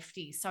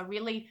safety. So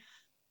really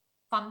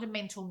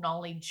fundamental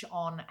knowledge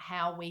on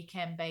how we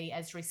can be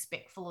as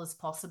respectful as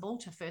possible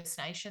to First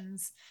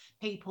Nations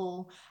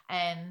people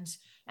and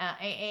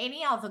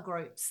any other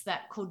groups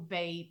that could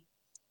be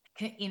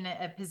in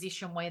a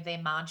position where they're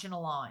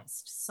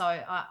marginalized. So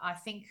I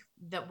think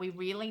that we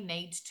really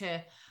need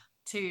to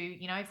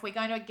if we're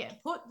going to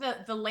put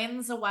the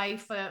lens away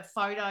for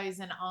photos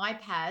and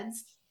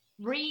iPads,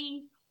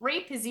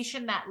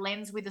 reposition that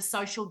lens with a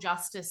social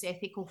justice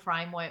ethical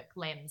framework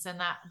lens, and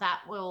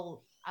that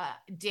will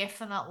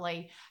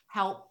definitely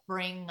help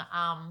bring,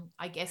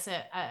 I guess,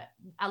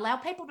 allow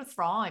people to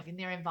thrive in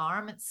their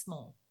environments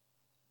more.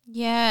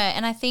 Yeah,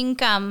 and I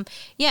think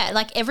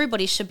like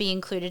everybody should be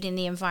included in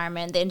the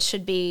environment and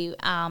should be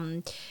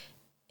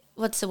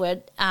what's the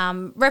word?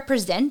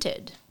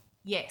 Represented.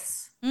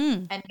 Yes.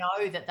 Mm. And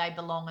know that they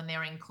belong and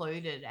they're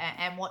included.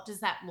 And what does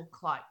that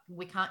look like?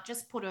 We can't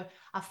just put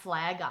a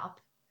flag up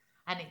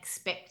and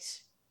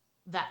expect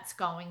that's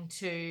going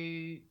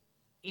to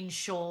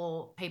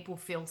ensure people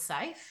feel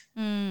safe.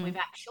 Mm. We've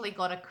actually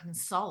got to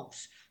consult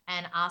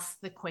and ask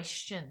the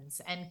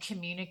questions and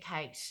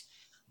communicate,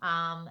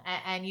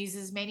 and use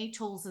as many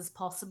tools as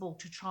possible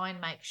to try and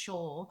make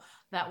sure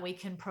that we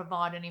can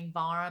provide an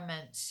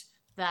environment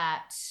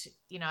that,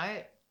 you know,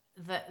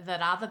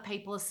 that other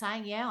people are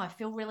saying, yeah, I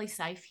feel really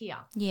safe here.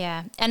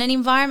 Yeah, and an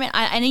environment,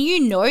 and you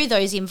know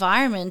those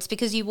environments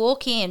because you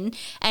walk in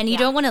and you Yeah.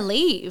 don't want to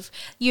leave.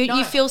 You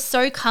No. feel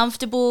so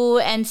comfortable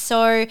and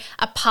so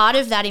a part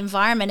of that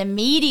environment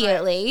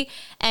immediately,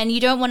 and you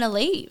don't want to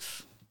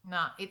leave.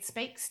 No, it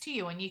speaks to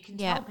you, and you can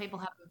Yeah, tell people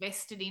have a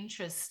vested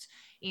interest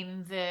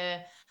in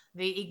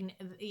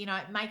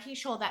making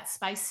sure that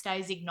space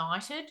stays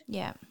ignited,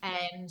 yeah.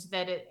 and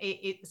that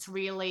it's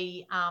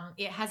really,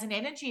 it has an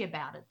energy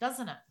about it,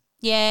 doesn't it?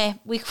 Yeah,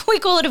 we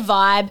call it a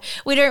vibe.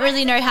 We don't It's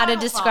really a know how to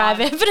total describe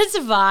vibe. it, but it's a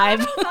vibe.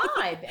 Total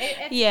vibe.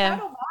 It's a Yeah.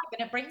 total vibe,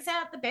 and it brings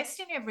out the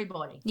best in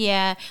everybody.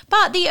 Yeah,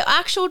 but the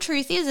actual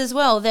truth is as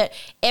well that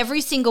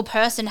every single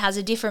person has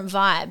a different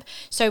vibe.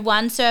 So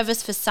one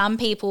service for some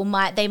people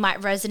might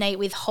resonate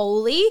with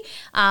wholly,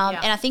 Yeah.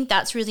 and I think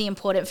that's really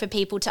important for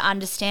people to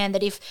understand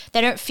that if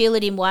they don't feel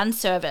it in one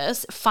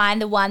service, find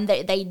the one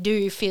that they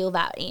do feel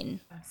that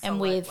in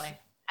and with. Absolutely.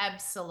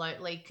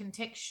 Absolutely.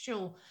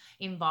 Contextual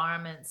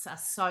environments are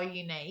so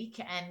unique,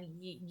 and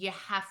you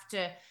have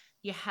to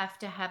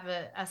have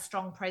a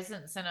strong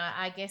presence. And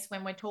I guess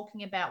when we're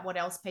talking about what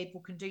else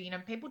people can do,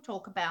 people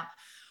talk about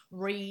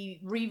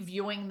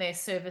reviewing their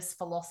service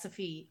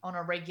philosophy on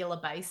a regular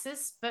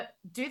basis, but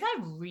do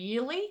they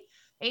really?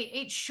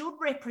 It should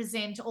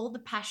represent all the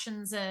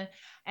passions,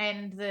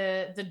 and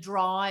the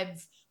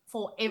drive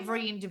for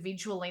every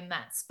individual in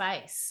that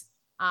space,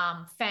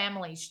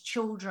 families,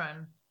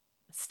 children,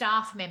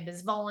 staff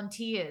members,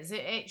 volunteers.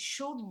 It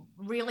should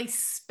really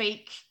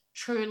speak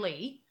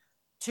truly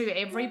to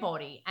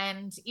everybody.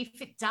 And if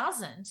it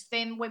doesn't,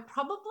 then we're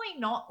probably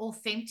not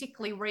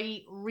authentically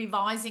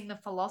revising the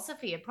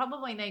philosophy. It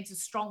probably needs a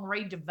strong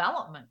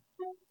redevelopment.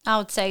 I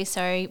would say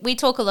so. We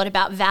talk a lot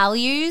about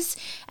values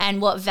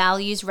and what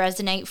values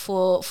resonate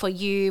for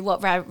you, what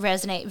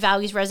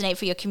values resonate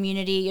for your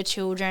community, your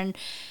children.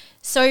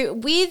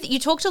 So you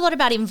talked a lot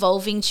about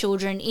involving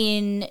children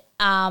in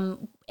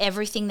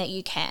everything that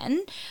you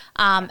can,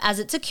 as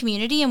it's a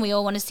community and we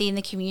all want to see in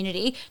the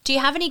community. Do you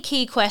have any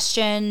key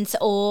questions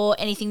or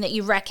anything that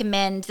you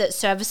recommend that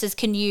services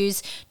can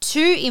use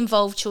to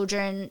involve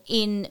children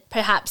in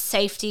perhaps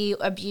safety,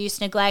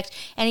 abuse, neglect,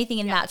 anything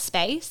in that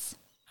space?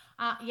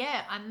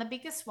 Yeah, and the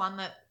biggest one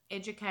that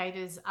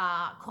educators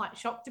are quite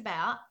shocked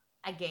about,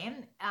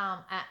 again,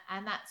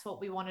 and that's what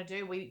we want to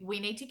do. We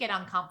need to get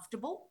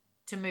uncomfortable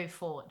to move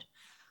forward.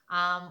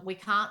 We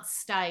can't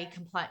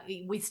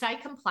we stay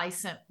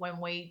complacent when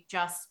we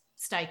just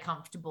stay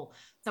comfortable.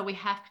 So we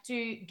have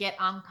to get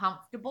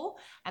uncomfortable.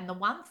 And the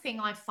one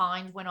thing I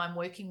find when I'm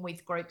working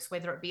with groups,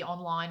 whether it be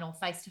online or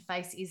face to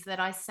face, is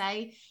that I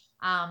say,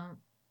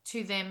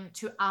 to them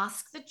to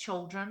ask the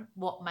children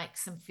what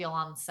makes them feel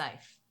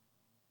unsafe.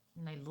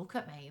 And they look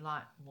at me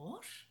like,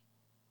 what?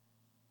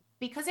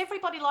 Because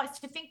everybody likes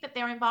to think that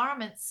their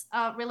environments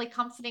are really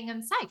comforting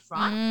and safe,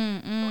 right?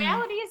 Mm, The mm,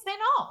 reality is they're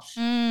not.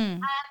 mm.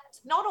 And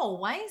not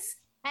always.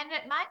 And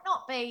it might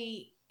not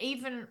be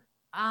even,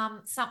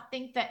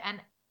 something that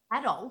an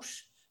adult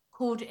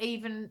could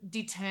even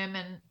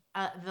determine,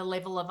 the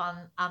level of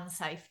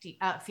unsafety,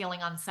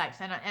 feeling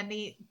unsafe. And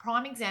the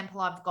prime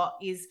example I've got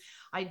is,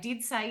 I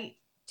did say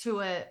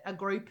to a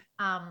group,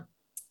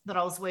 that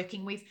I was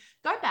working with,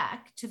 go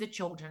back to the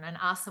children and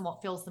ask them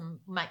what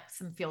makes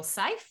them feel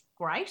safe.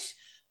 Great.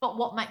 But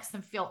what makes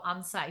them feel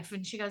unsafe?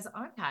 And she goes,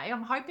 okay,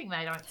 I'm hoping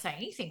they don't say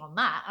anything on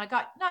that. I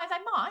go, no,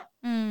 they might.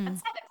 I'd Mm.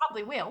 say they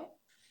probably will.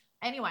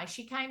 Anyway,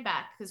 she came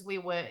back because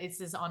this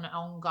is on an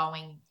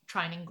ongoing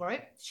training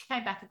group. She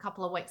came back a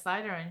couple of weeks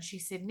later and she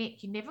said,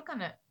 Nick, you're never going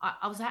to,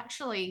 I was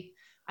actually,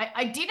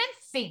 I didn't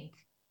think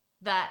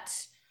that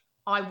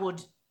I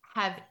would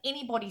have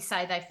anybody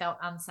say they felt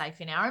unsafe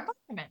in our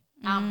environment.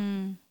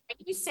 Mm.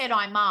 You said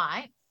I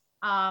might.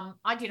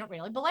 I didn't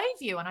really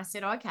believe you. And I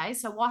said, okay,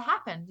 so what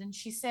happened? And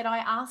she said, I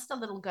asked a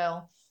little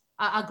girl,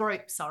 a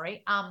group,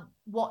 sorry,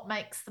 what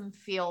makes them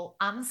feel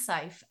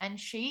unsafe. And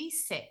she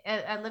said,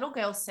 a little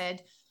girl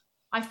said,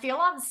 I feel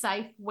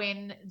unsafe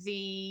when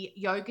the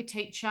yoga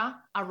teacher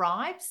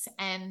arrives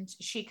and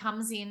she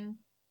comes in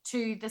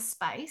to the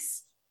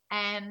space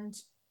and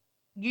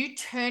you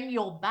turn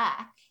your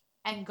back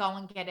and go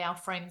and get our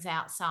friends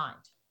outside.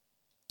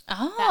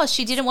 Oh, That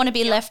she makes didn't me want to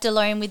be feel. left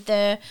alone with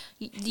the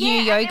new Yeah,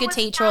 and there yoga was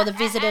teacher or the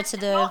visitor and to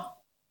the.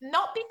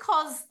 not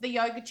because the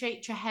yoga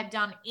teacher had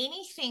done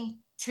anything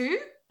to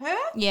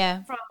hurt.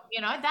 Yeah. From,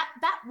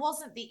 that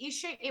wasn't the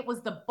issue. It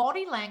was the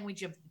body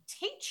language of the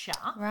teacher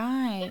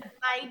Right. that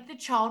made the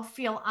child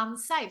feel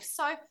unsafe.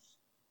 So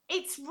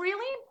it's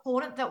really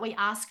important that we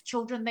ask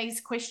children these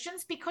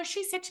questions, because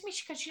she said to me,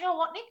 she goes, you know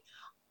what, Nick?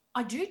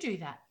 I do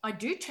that. I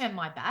do turn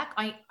my back.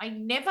 I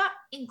never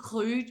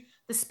include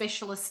the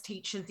specialist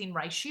teachers in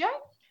ratio.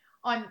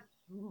 I'm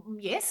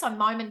Yes, I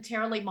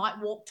momentarily might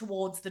walk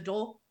towards the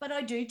door, but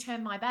I do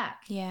turn my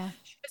back. Yeah.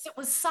 Because it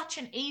was such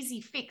an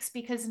easy fix,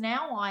 because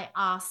now I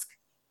ask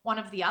one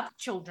of the other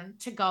children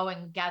to go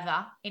and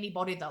gather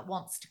anybody that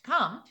wants to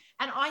come,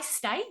 and I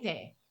stay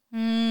there.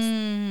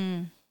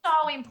 Mm.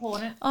 So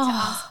important to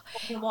ask Oh,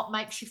 children what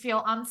makes you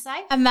feel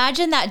unsafe.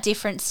 imagine that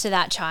difference to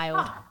that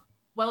child. Oh,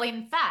 well,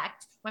 in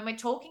fact, when we're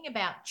talking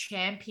about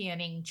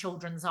championing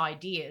children's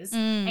ideas,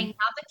 Mm.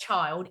 another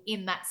child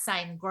in that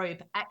same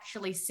group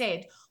actually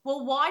said,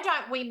 well, why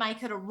don't we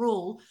make it a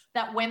rule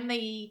that when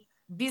the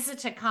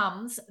visitor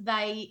comes,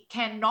 they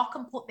can knock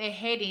and put their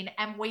head in,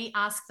 and we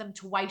ask them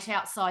to wait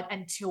outside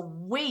until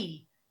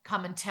we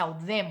come and tell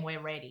them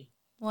we're ready.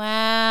 I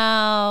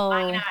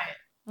Wow. know.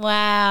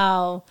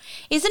 Wow.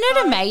 Isn't it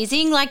So,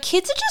 amazing? Like,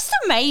 kids are just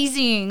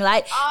amazing.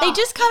 Like, they oh,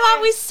 just come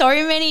up with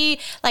so many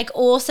like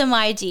awesome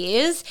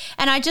ideas,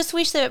 and I just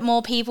wish that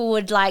more people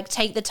would like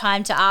take the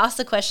time to ask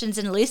the questions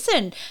and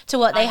listen to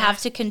what they I know. have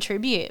to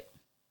contribute.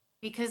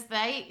 Because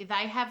they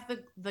have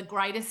the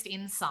greatest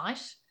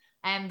insight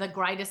and the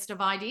greatest of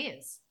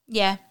ideas.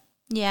 Yeah.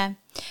 Yeah.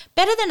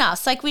 Better than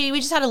us. Like we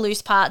just had a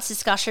loose parts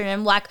discussion,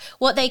 and like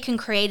what they can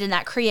create and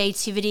that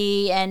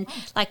creativity and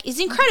like is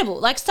incredible.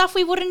 Like stuff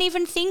we wouldn't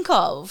even think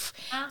of.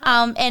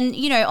 Uh-huh. And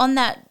on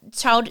that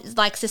child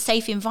likes a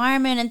safe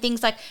environment and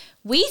things like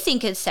we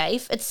think it's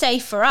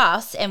safe for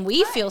us and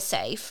we Right. feel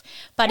safe.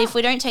 But Yeah. if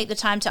we don't take the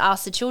time to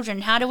ask the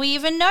children, how do we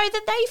even know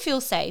that they feel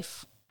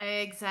safe?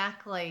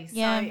 Exactly. So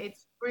Yeah.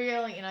 it's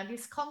really,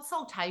 this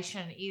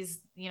consultation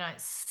is,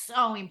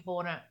 so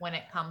important when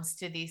it comes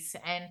to this,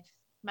 and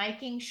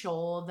making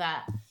sure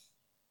that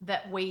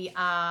we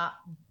are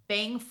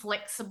being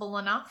flexible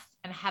enough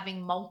and having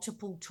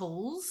multiple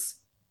tools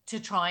to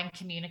try and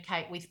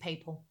communicate with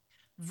people.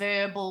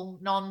 Verbal,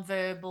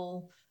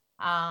 non-verbal,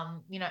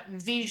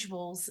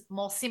 visuals,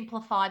 more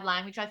simplified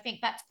language. I think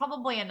that's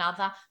probably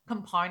another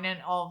component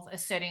of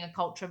asserting a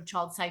culture of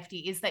child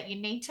safety, is that you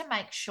need to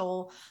make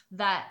sure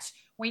that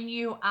when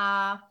you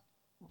are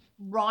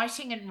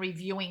writing and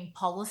reviewing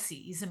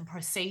policies and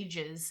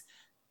procedures,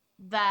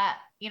 that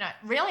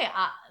really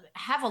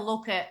have a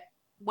look at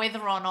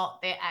whether or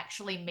not they're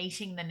actually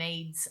meeting the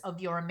needs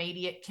of your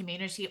immediate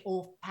community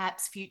or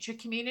perhaps future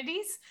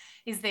communities.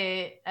 Is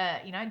there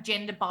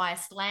gender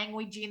biased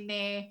language in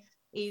there?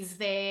 Is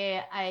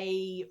there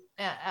a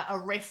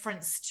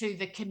reference to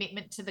the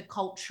commitment to the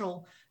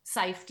cultural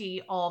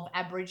safety of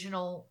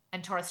Aboriginal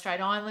and Torres Strait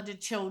Islander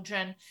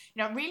children?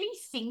 Really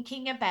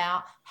thinking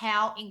about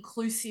how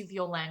inclusive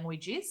your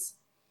language is,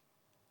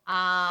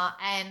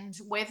 and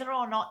whether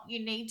or not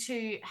you need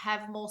to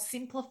have more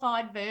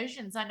simplified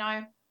versions. I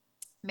know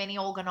many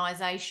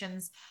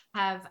organisations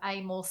have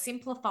a more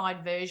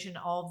simplified version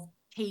of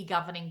key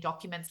governing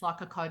documents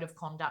like a code of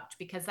conduct,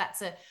 because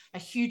that's a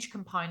huge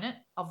component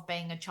of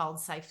being a child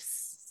safe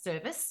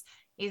service,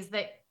 is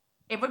that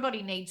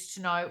everybody needs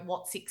to know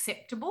what's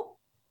acceptable,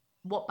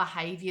 what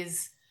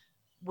behaviours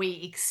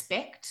we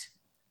expect,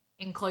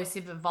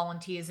 inclusive of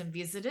volunteers and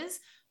visitors.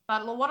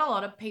 But what a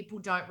lot of people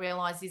don't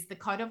realise is the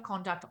code of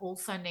conduct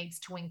also needs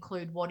to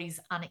include what is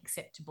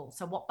unacceptable.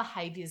 So what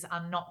behaviours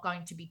are not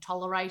going to be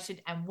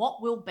tolerated, and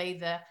what will be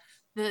the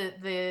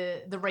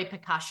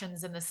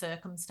repercussions and the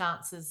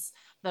circumstances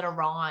that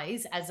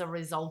arise as a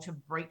result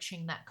of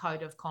breaching that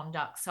code of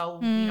conduct. So,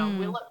 will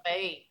Mm. it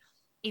be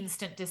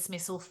instant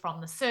dismissal from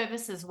the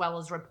service as well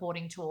as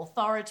reporting to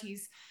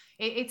authorities?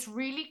 It's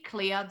really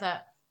clear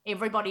that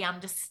everybody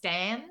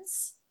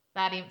understands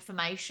that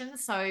information.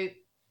 So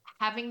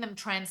having them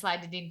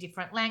translated in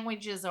different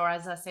languages, or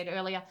as I said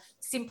earlier,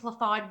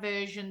 simplified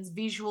versions,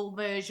 visual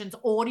versions,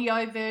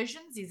 audio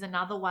versions is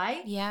another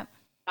way Yeah.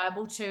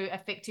 able to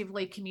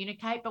effectively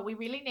communicate. But we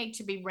really need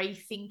to be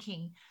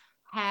rethinking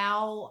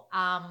how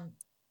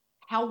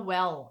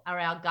well are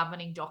our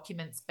governing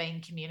documents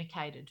being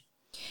communicated.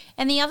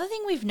 And the other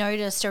thing we've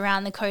noticed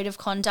around the code of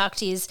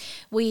conduct is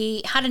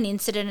we had an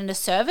incident in a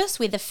service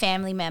with a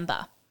family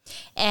member.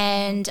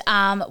 And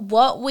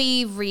what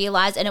we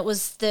realized, and it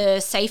was the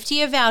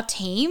safety of our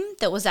team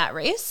that was at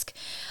risk.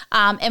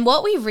 And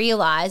what we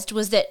realized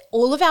was that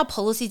all of our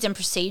policies and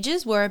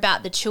procedures were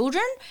about the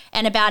children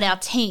and about our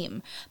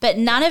team, but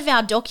none of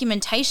our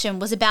documentation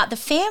was about the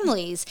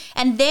families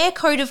and their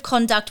code of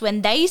conduct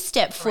when they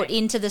step foot Correct.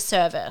 into the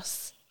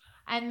service.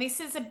 And this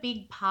is a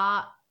big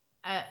part.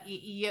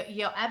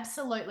 You're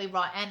absolutely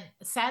right. And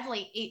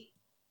sadly,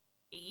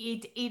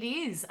 it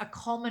is a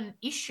common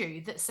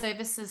issue that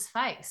services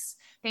face.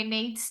 There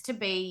needs to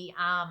be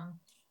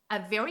a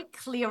very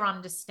clear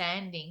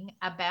understanding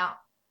about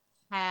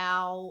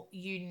how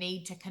you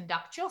need to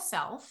conduct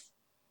yourself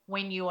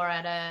when you are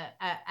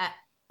at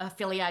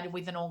affiliated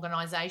with an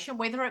organisation,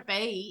 whether it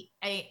be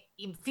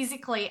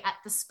physically at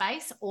the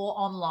space or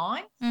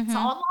online. So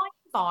online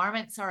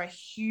environments are a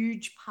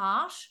huge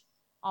part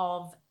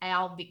of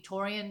our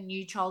Victorian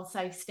new child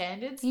safe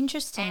standards.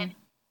 Interesting.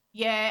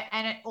 Yeah,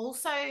 and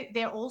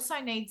there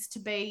also needs to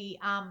be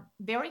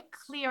very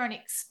clear and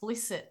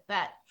explicit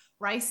that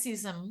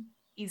racism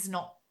is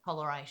not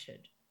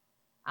tolerated.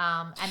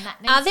 And that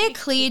Are needs to there be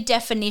clear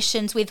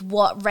definitions with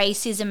what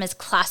racism is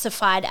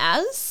classified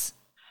as?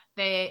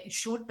 there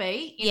should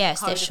be in the Yes,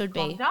 there code of should be.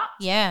 conduct.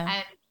 Yeah.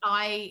 And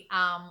I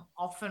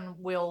often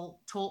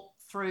will talk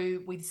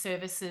through with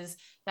services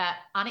that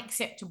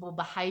unacceptable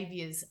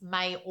behaviours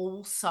may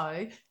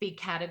also be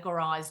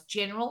categorised.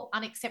 General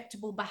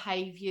unacceptable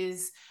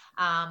behaviours,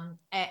 and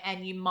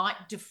you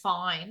might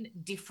define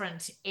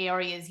different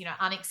areas,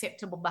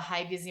 unacceptable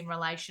behaviours in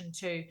relation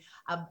to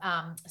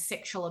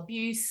sexual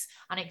abuse,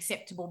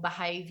 unacceptable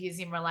behaviours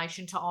in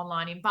relation to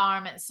online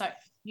environments. So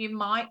you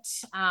might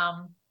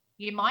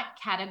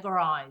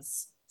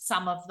categorize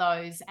some of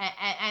those,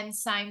 and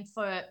same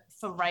for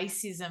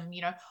racism.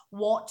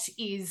 What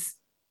is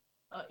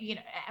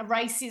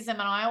racism,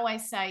 and I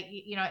always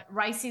say,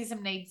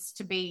 racism needs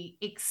to be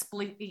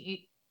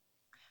explicit,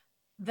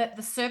 that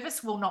the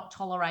service will not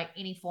tolerate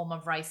any form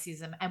of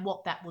racism, and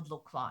what that would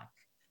look like,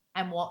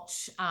 and what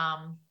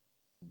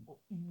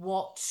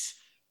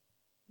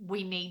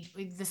we need.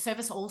 The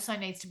service also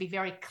needs to be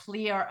very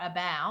clear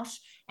about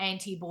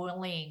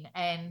anti-bullying,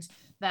 and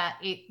that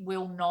it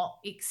will not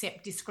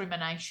accept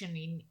discrimination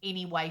in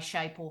any way,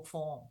 shape, or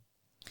form.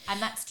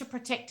 And that's to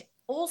protect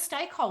all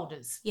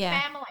stakeholders, Yeah.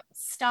 families,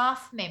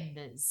 staff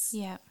members,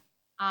 Yeah.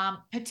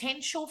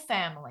 potential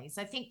families.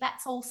 I think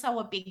that's also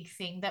a big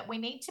thing, that we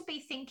need to be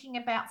thinking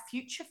about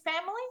future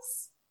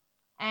families.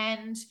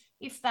 And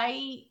if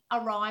they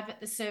arrive at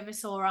the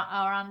service or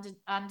are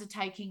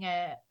undertaking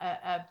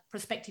a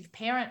prospective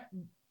parent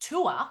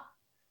tour,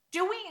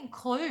 do we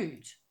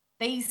include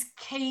these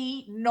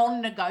key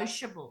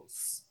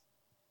non-negotiables?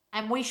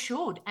 And we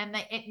should. And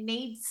it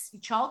needs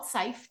child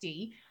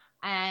safety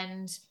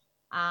and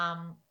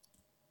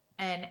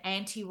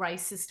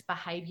anti-racist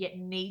behaviour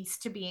needs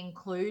to be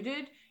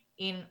included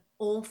in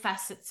all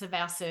facets of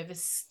our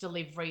service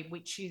delivery,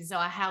 which is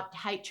our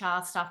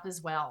HR stuff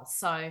as well.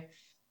 So,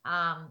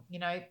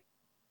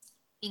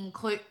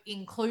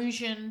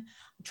 inclusion,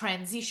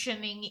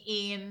 transitioning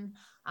in,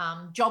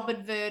 job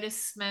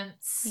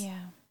advertisements,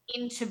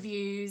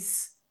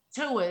 interviews,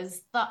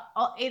 tours,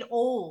 it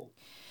all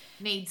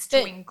needs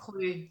to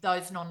include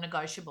those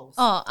non-negotiables.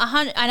 Oh,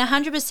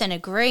 100%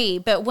 agree.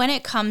 But when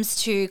it comes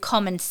to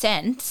common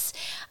sense,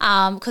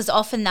 because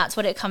often that's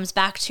what it comes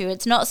back to,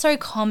 it's not so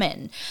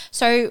common.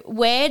 So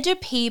where do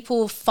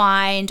people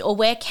find, or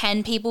where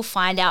can people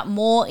find out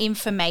more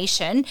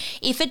information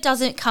if it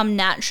doesn't come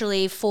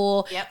naturally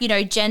for,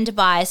 gender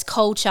bias,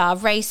 culture,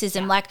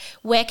 racism? Like,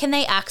 where can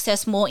they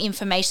access more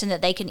information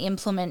that they can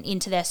implement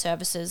into their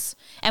services,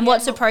 and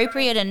what's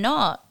appropriate and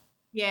not?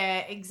 Yeah,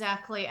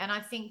 exactly. And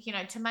I think,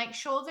 to make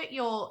sure that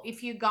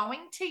if you're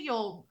going to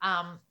your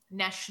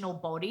national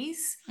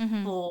bodies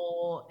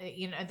for,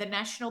 the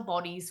national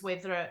bodies,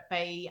 whether it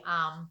be,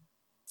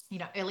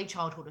 Early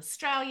Childhood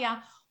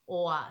Australia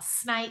or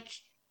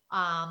Snake,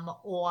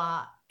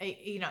 or,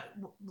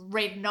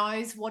 Red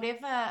Nose,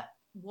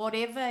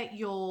 whatever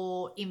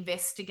you're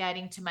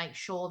investigating to make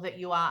sure that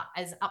you are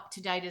as up to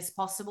date as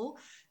possible,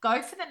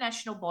 go for the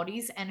national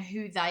bodies and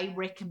who they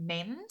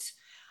recommend.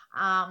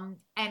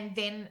 And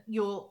then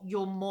you're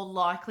more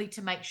likely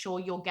to make sure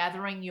you're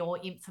gathering your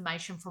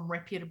information from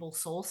reputable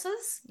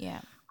sources.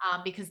 Yeah.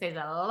 Because there's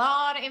a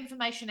lot of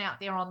information out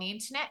there on the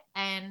internet,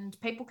 and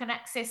people can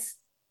access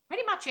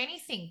pretty much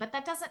anything, but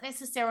that doesn't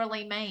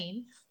necessarily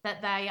mean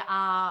that they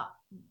are,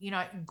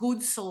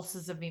 good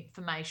sources of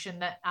information,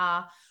 that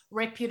are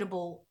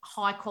reputable,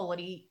 high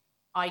quality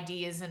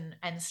ideas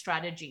and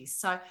strategies.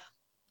 So,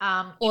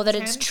 or that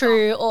it's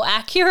true or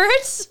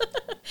accurate.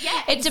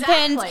 Yeah, it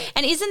depends.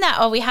 And isn't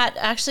that, we had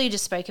actually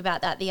just spoke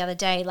about that the other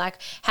day, like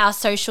how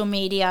social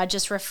media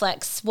just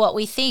reflects what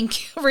we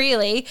think,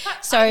 really.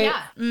 So,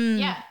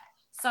 yeah.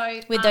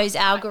 So with those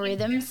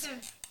algorithms.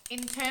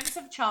 In terms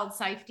of child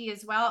safety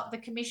as well, the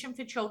Commission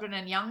for Children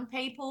and Young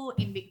People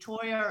in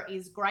Victoria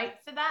is great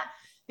for that.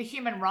 The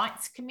Human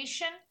Rights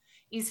Commission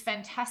is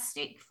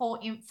fantastic for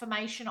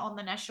information on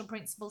the national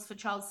principles for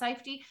child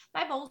safety.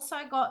 They've also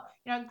got,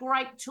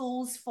 great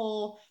tools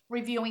for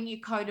reviewing your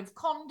code of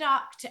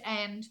conduct,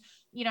 and,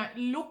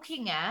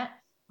 looking at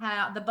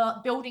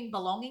the Building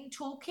Belonging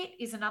Toolkit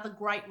is another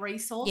great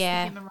resource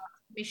the Human Rights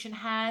Commission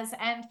has.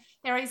 And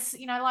there is,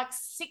 like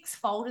 6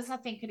 folders, I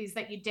think it is,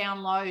 that you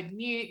download.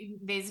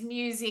 There's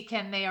music,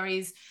 and there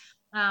is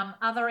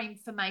other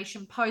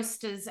information,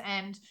 posters,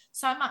 and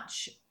so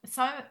much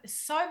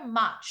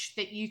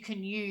that you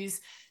can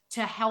use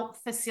to help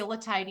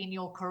facilitate in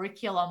your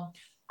curriculum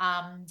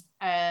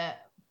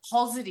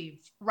positive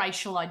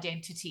racial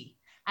identity.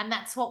 And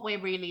that's what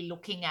we're really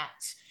looking at,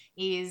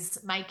 is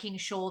making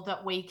sure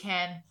that we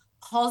can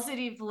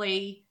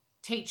positively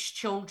teach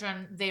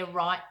children their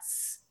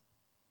rights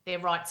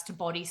to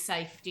body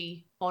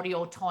safety, body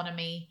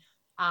autonomy,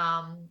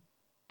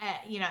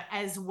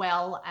 as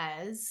well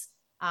as,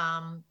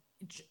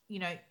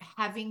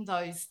 having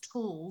those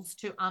tools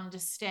to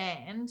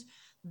understand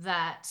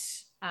that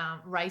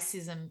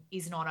racism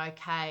is not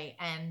okay,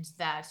 and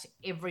that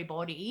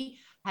everybody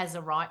has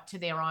a right to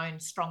their own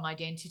strong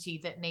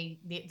identity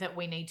that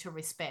we need to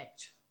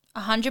respect.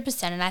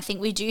 100%. And I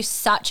think we do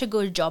such a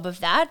good job of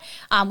that.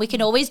 We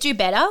can always do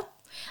better.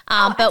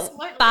 Oh, But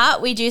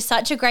absolutely. we do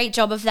such a great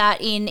job of that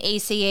in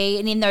ECE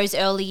and in those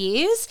early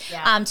years,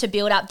 Yeah. to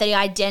build up the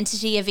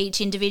identity of each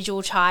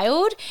individual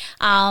child.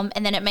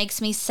 And then it makes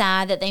me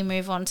sad that they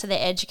move on to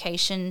the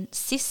education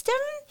system,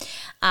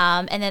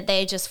 and that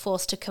they're just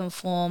forced to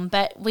conform.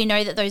 But we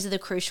know that those are the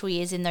crucial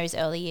years in those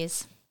early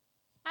years.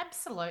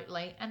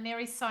 Absolutely. And there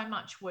is so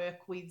much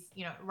work with,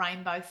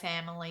 rainbow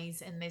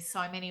families, and there's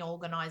so many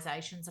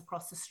organisations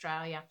across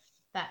Australia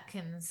that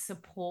can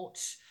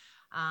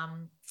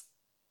um,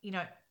 you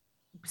know,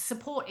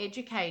 support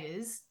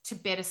educators to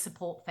better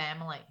support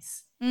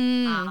families.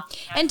 And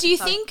do To you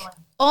think,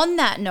 socially. on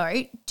that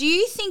note, do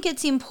you think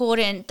it's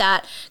important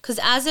that, because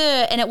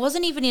and it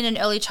wasn't even in an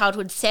early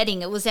childhood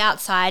setting, it was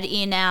outside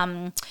in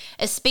a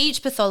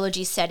speech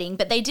pathology setting,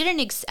 but they did an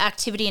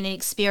activity and an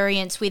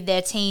experience with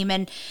their team,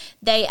 and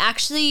they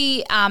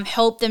actually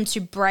helped them to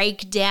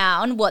break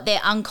down what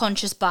their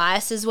unconscious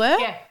biases were.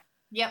 Yeah.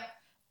 Yep. Yep.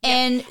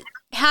 And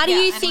how do Yeah.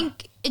 you And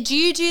think, do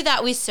you do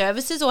that with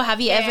services, or have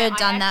you yeah, ever I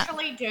done that?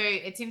 actually do.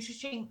 It's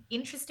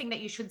interesting that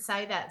you should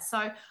say that.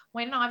 So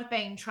when I've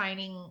been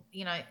training,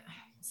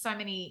 so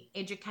many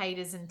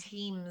educators and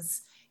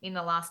teams in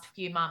the last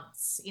few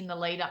months, in the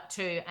lead up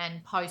to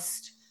and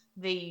post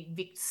the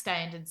VIC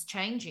standards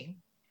changing,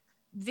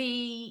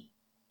 the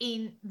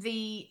in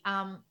the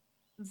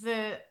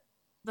the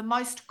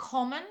most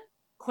common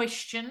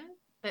question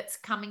that's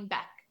coming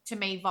back to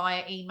me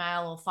via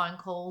email or phone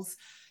calls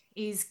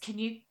is, can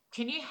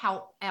you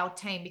help our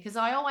team? Because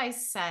I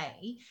always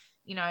say,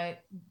 you know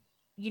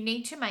you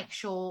need to make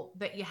sure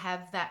that you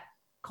have that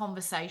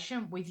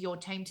conversation with your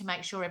team to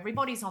make sure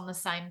everybody's on the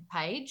same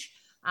page.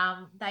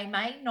 They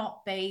may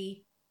not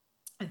be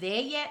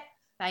there yet.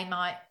 They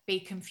might be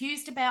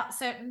confused about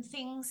certain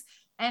things.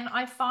 And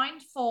I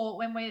find, for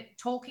when we're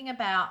talking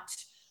about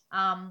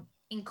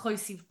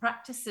inclusive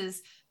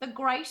practices, the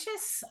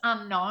greatest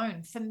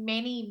unknown for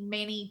many,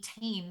 many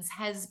teams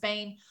has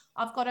been,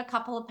 I've got a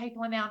couple of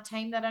people in our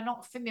team that are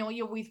not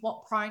familiar with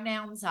what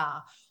pronouns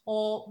are,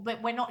 or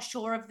but we're not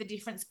sure of the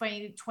difference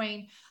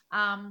between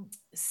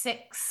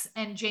sex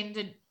and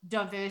gender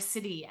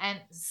diversity. And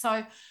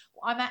so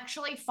I'm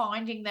actually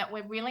finding that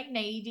we're really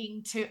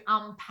needing to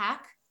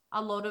unpack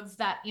a lot of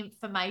that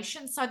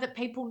information so that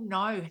people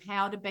know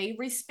how to be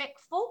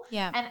respectful.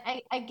 Yeah.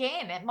 And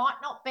again, it might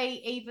not be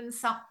even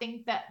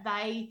something that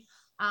they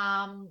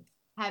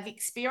have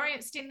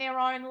experienced in their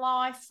own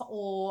life,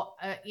 or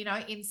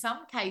in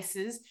some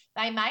cases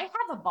they may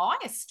have a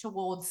bias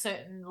towards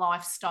certain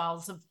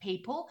lifestyles of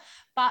people,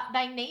 but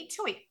they need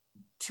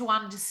to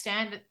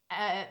understand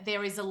that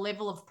there is a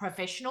level of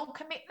professional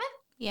commitment.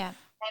 Yeah.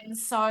 And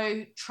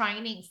so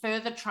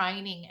further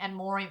training and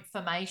more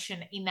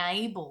information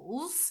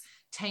enables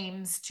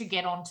teams to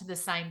get onto the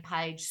same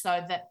page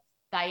so that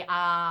they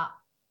are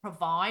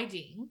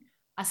providing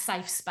a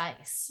safe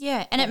space.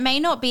 Yeah, and it may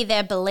not be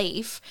their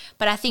belief,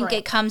 but I think it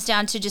Correct. comes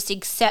down to just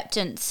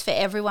acceptance for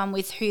everyone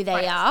with who they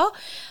Correct. are.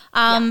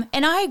 Yeah.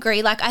 And I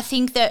agree. Like, I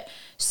think that,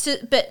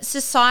 but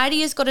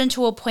society has gotten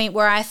to a point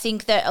where I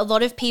think that a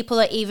lot of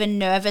people are even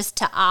nervous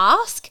to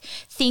ask,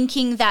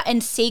 thinking that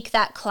and seek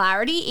that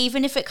clarity,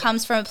 even if it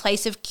comes from a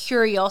place of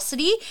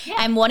curiosity Yeah.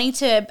 and wanting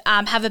to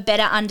have a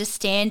better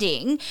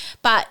understanding.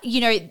 But,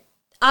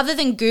 other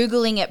than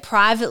Googling it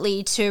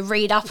privately to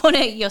read up on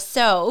it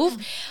yourself,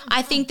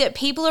 I think that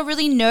people are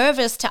really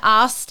nervous to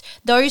ask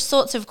those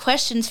sorts of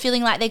questions,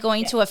 feeling like they're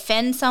going to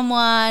offend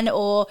someone,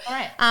 or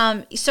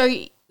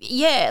so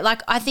yeah,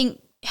 like, I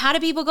think, how do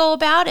people go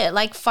about it?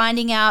 Like,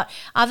 finding out,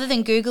 other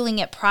than Googling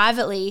it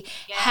privately,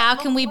 how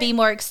can we be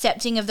more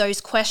accepting of those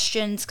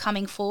questions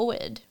coming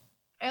forward?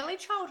 Early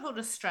Childhood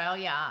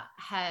Australia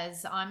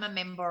I'm a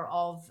member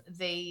of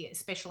the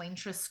special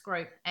interest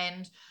group,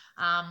 and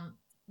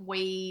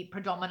we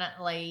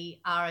predominantly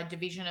are a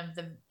division of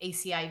the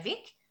ECA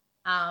Vic.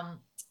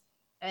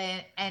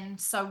 And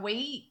so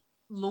we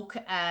look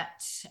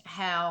at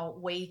how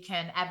we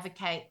can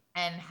advocate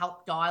and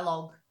help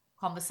dialogue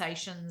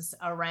conversations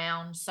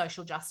around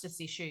social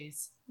justice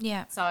issues.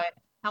 Yeah. So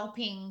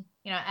helping,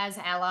 as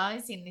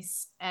allies in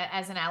this,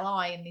 as an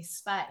ally in this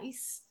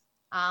space,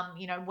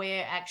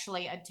 we're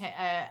actually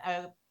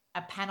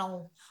a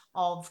panel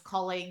of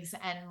colleagues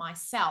and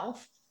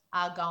myself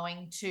are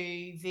going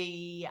to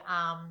the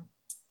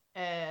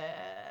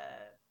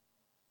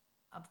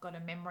I've got a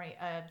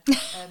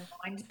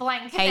mind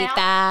blank Hate now.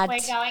 that. We're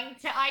going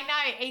to, I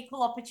know,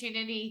 Equal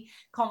Opportunity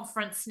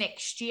Conference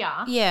next year.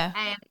 Yeah.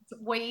 And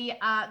we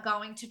are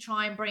going to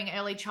try and bring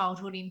early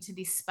childhood into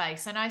this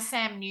space. I know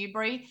Sam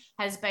Newbury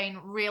has been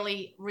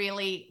really,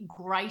 really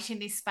great in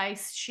this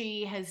space.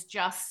 She has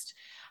just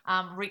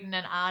written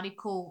an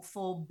article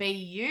for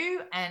BU,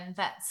 and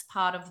that's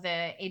part of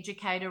the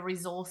educator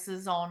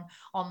resources on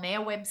their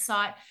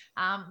website.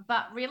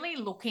 But really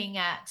looking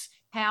at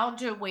how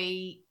do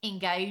we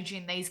engage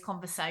in these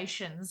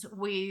conversations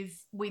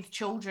with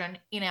children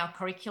in our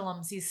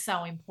curriculums is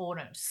so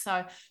important.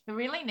 So we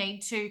really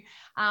need to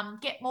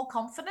get more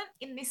confident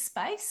in this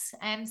space,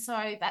 and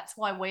so that's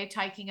why we're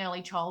taking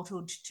early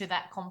childhood to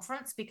that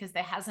conference, because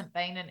there hasn't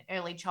been an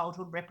early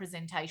childhood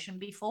representation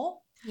before.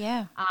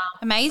 Yeah. Um,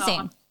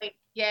 Amazing.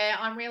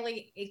 I'm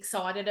really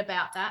excited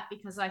about that,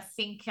 because I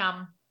think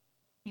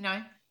you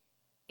know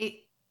it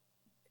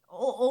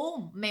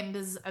all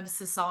members of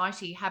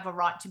society have a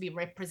right to be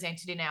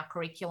represented in our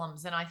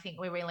curriculums, and I think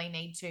we really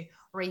need to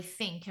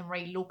rethink and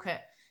relook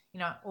at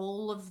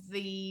all of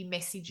the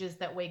messages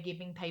that we're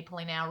giving people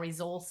in our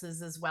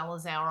resources, as well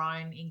as our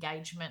own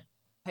engagement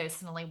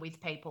personally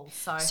with people.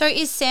 So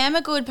is Sam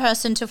a good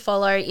person to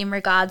follow in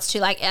regards to,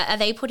 like, are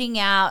they putting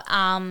out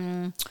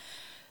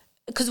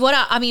because what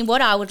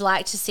I would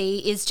like to see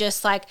is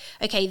just like,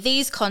 okay,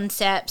 these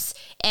concepts,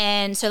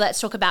 and so let's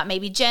talk about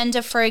maybe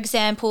gender, for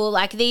example,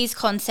 like these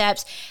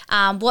concepts,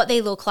 what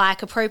they look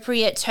like,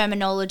 appropriate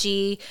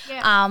terminology,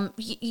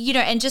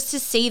 and just to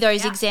see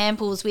those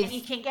examples with. And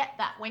you can get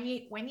that when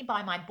you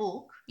buy my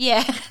book.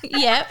 Yeah,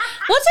 yeah.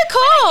 What's it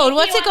called?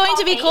 What's it going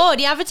to be called?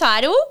 Do you have a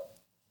title?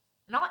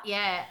 Not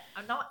yet.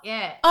 Not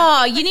yet.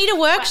 Oh, you need to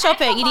workshop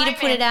it. You need to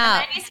put it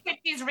out. The manuscript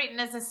is written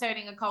as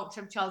asserting a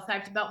culture of child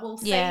safety, but we'll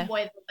see Yeah.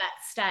 whether that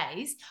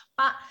stays.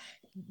 But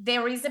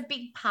there is a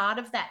big part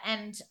of that.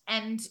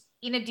 And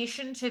in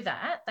addition to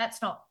that,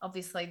 that's not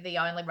obviously the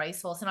only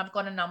resource. And I've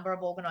got a number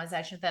of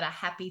organisations that are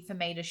happy for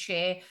me to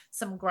share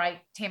some great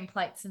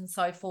templates and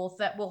so forth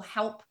that will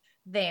help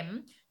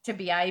them to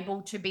be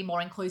able to be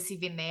more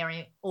inclusive in their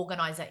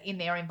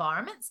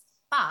environments.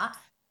 But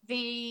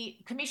the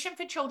Commission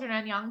for Children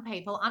and Young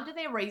People, under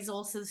their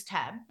resources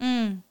tab,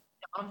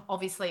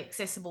 obviously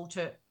accessible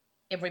to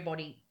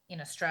everybody in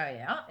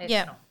Australia. It's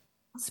not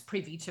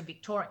privy to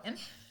Victorian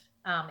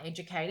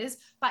educators,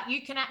 but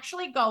you can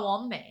actually go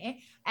on there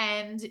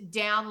and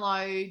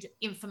download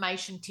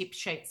information tip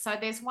sheets. So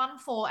there's one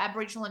for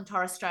Aboriginal and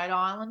Torres Strait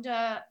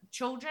Islander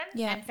children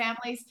and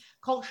families,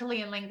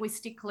 culturally and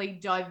linguistically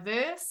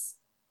diverse,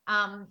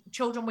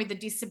 children with a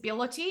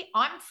disability.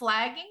 I'm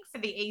flagging for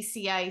the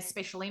ECA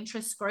special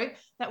interest group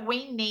that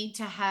we need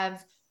to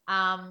have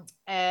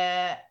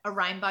a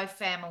rainbow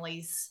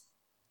families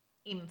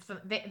I'm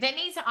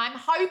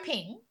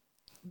hoping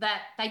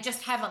that they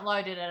just haven't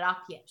loaded it up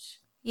yet.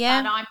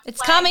 Yeah, but I'm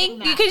it's coming.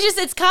 that. You could just,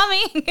 it's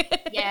coming.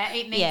 Yeah,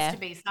 it needs to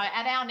be. So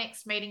at our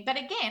next meeting, but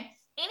again,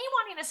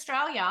 anyone in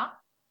Australia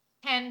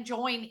can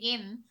join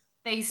in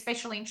these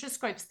special interest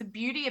groups. The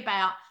beauty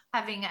about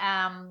having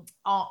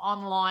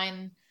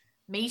online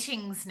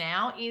meetings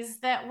now is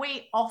that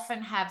we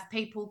often have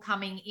people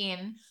coming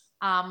in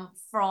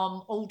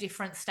from all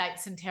different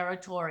states and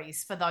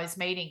territories for those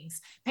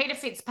meetings. Peter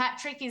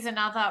Fitzpatrick is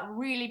another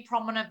really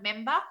prominent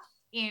member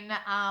in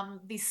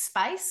this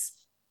space.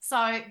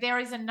 So there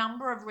is a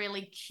number of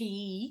really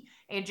key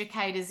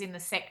educators in the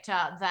sector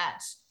that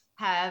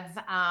have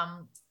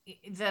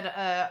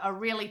that are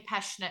really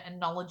passionate and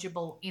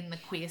knowledgeable in the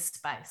queer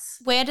space.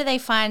 Where do they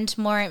find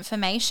more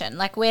information?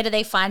 Like, where do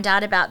they find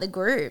out about the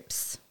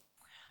groups?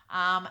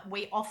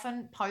 We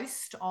often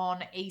post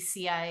on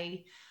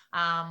ECA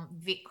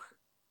Vic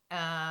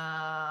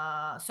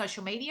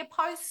social media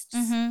posts,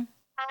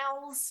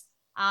 emails.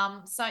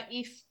 So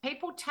if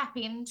people tap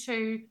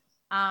into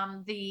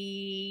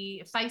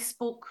the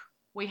Facebook,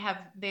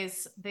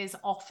 there's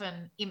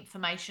often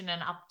information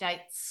and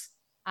updates.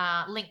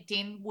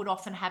 LinkedIn would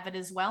often have it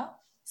as well.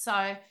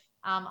 So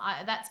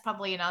that's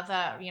probably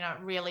another,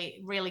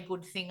 really, really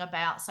good thing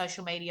about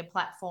social media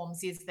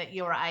platforms is that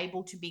you're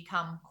able to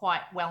become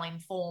quite well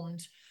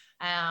informed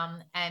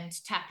and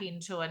tap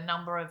into a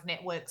number of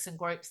networks and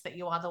groups that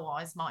you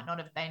otherwise might not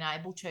have been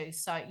able to.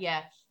 So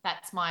yeah,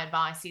 that's my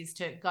advice, is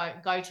to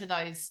go to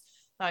those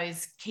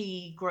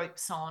key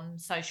groups on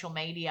social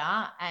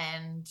media,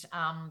 and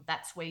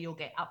that's where you'll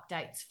get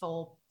updates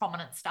for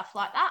prominent stuff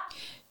like that.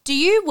 Do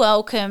you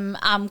welcome,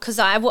 because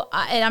I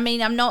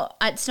mean,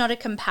 it's not a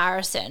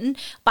comparison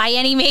by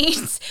any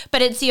means,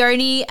 but it's the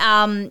only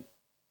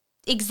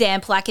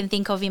example I can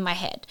think of in my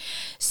head.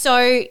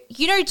 So,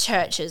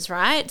 churches,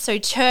 right? So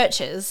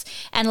churches,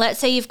 and let's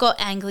say you've got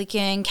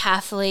Anglican,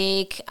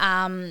 Catholic,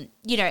 and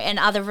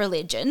other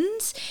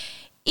religions.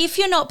 If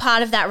you're not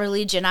part of that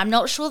religion, I'm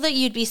not sure that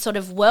you'd be sort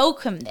of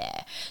welcome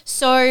there.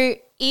 So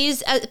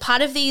is a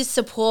part of these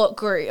support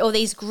group or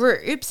these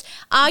groups,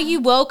 are you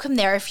welcome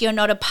there if you're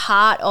not a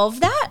part of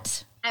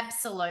that?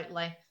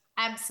 Absolutely.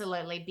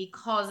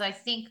 Because I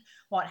think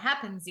what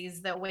happens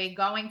is that we're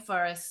going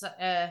for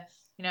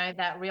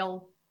that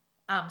real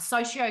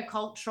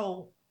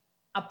socio-cultural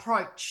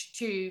approach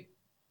to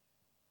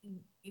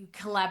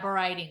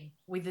collaborating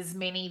with as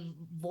many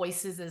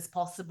voices as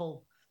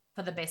possible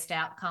for the best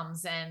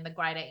outcomes and the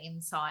greater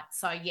insight.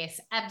 So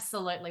yes,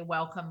 absolutely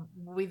welcome,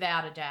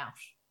 without a doubt.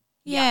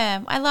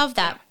 Yeah, I love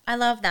that. I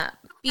love that.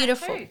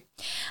 Beautiful. Too.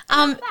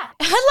 I love that.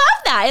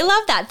 I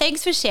love that.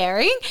 Thanks for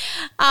sharing.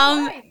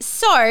 Right.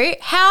 So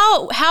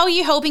how are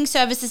you helping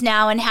services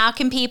now, and how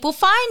can people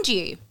find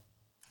you?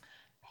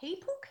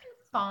 People can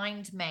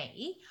find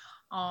me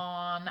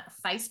on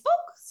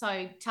Facebook,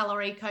 so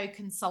Talarico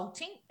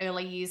Consulting,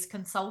 Early Years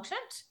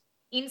Consultant.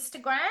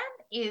 Instagram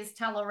is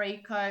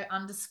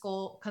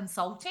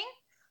Talarico_consulting.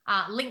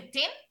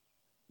 LinkedIn,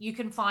 you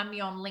can find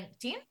me on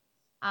LinkedIn,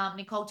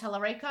 Nicole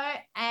Talarico.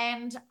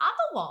 And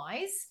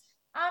otherwise,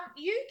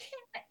 you can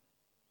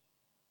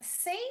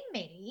see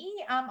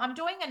me. I'm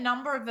doing a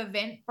number of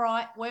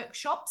Eventbrite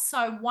workshops,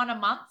 so one a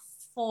month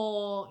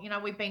for,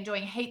 we've been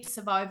doing heaps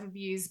of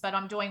overviews, but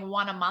I'm doing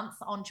one a month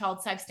on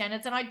child safe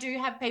standards. And I do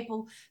have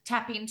people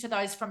tap into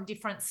those from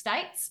different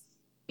states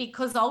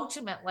because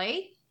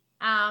ultimately,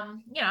 I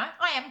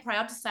am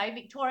proud to say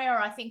Victoria,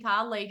 I think,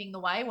 are leading the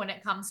way when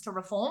it comes to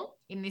reform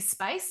in this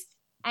space.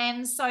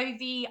 And so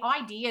the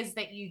ideas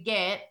that you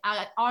get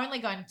are only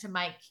going to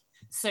make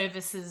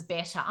services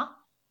better.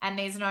 And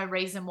there's no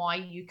reason why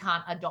you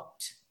can't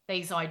adopt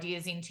these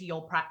ideas into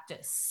your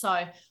practice.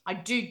 So I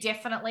do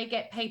definitely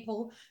get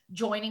people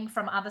joining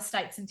from other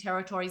states and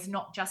territories,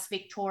 not just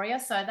Victoria.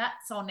 So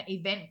that's on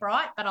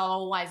Eventbrite, but I'll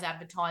always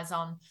advertise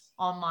on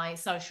my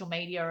social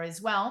media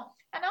as well.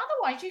 And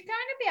otherwise, you're going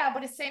to be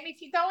able to see me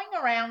if you're going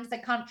around the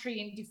country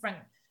in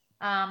different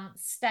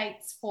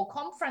states for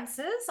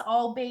conferences.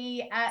 I'll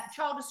be at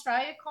Child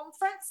Australia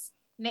Conference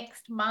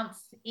next month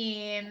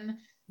in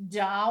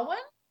Darwin.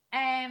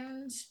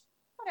 And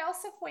what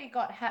else have we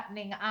got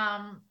happening?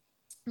 I'm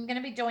going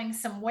to be doing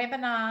some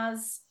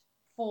webinars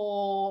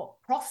for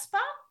Prosper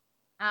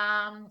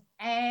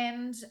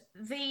and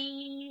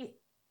the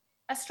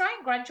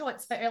Australian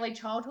Graduates for Early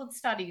Childhood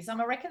Studies. I'm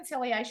a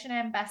reconciliation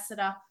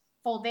ambassador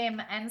for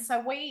them, and so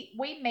we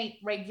meet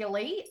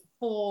regularly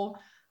for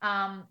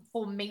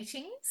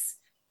meetings.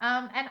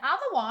 And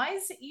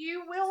otherwise,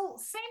 you will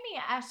see me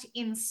at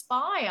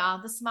Inspire,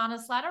 the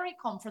Smartest Slattery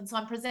Conference.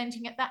 I'm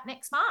presenting at that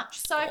next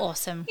March. So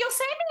Awesome. You'll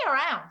see me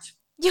around.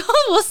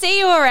 We'll see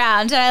you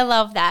around. I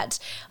love that.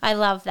 I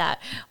love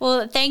that.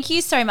 Well, thank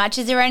you so much.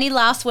 Is there any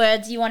last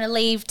words you want to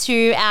leave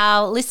to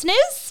our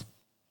listeners?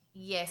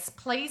 Yes,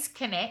 please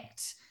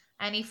connect.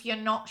 And if you're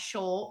not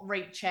sure,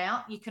 reach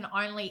out. You can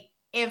only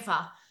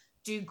ever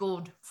do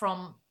good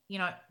from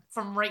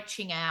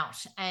reaching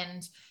out.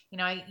 And,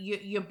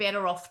 you're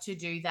better off to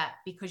do that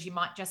because you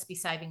might just be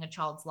saving a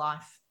child's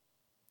life.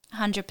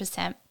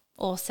 100%.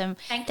 Awesome.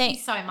 Thank you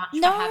so much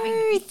for having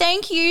me.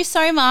 Thank you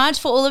so much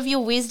for all of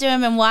your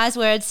wisdom and wise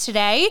words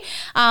today.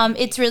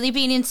 It's really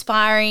been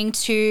inspiring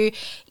to,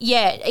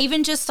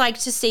 even just like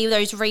to see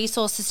those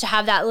resources, to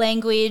have that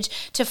language,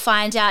 to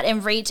find out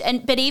and reach,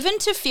 but even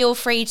to feel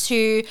free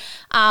to,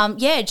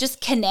 just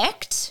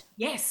connect.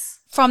 Yes.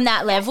 From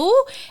that level.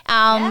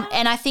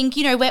 And I think,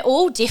 we're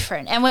all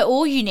different and we're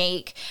all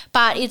unique,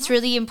 but it's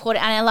really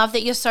important. And I love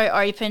that you're so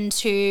open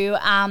to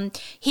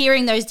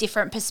hearing those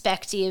different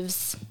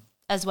perspectives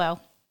as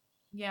well.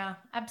 Yeah,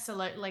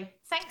 absolutely.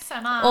 Thanks so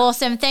much.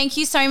 Awesome. Thank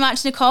you so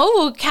much, Nicole.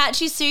 We'll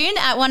catch you soon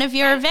at one of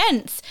your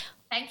events.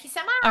 Thank you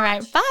so much. All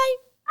right. Bye.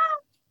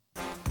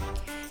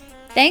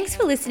 Thanks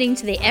for listening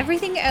to the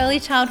Everything Early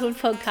Childhood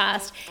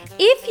podcast.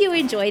 If you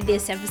enjoyed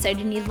this episode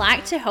and you'd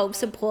like to help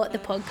support the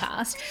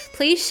podcast,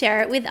 please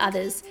share it with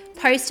others,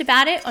 post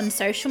about it on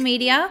social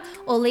media,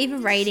 or leave a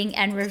rating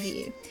and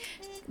review.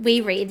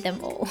 We read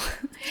them all.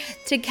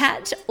 To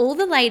catch all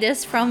the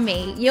latest from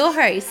me, your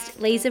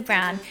host, Lisa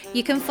Brown,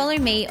 you can follow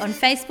me on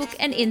Facebook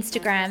and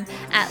Instagram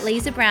at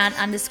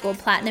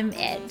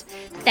LisaBrown_PlatinumEd.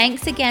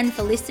 Thanks again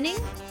for listening.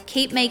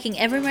 Keep making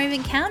every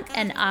moment count,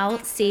 and I'll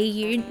see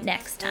you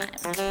next time.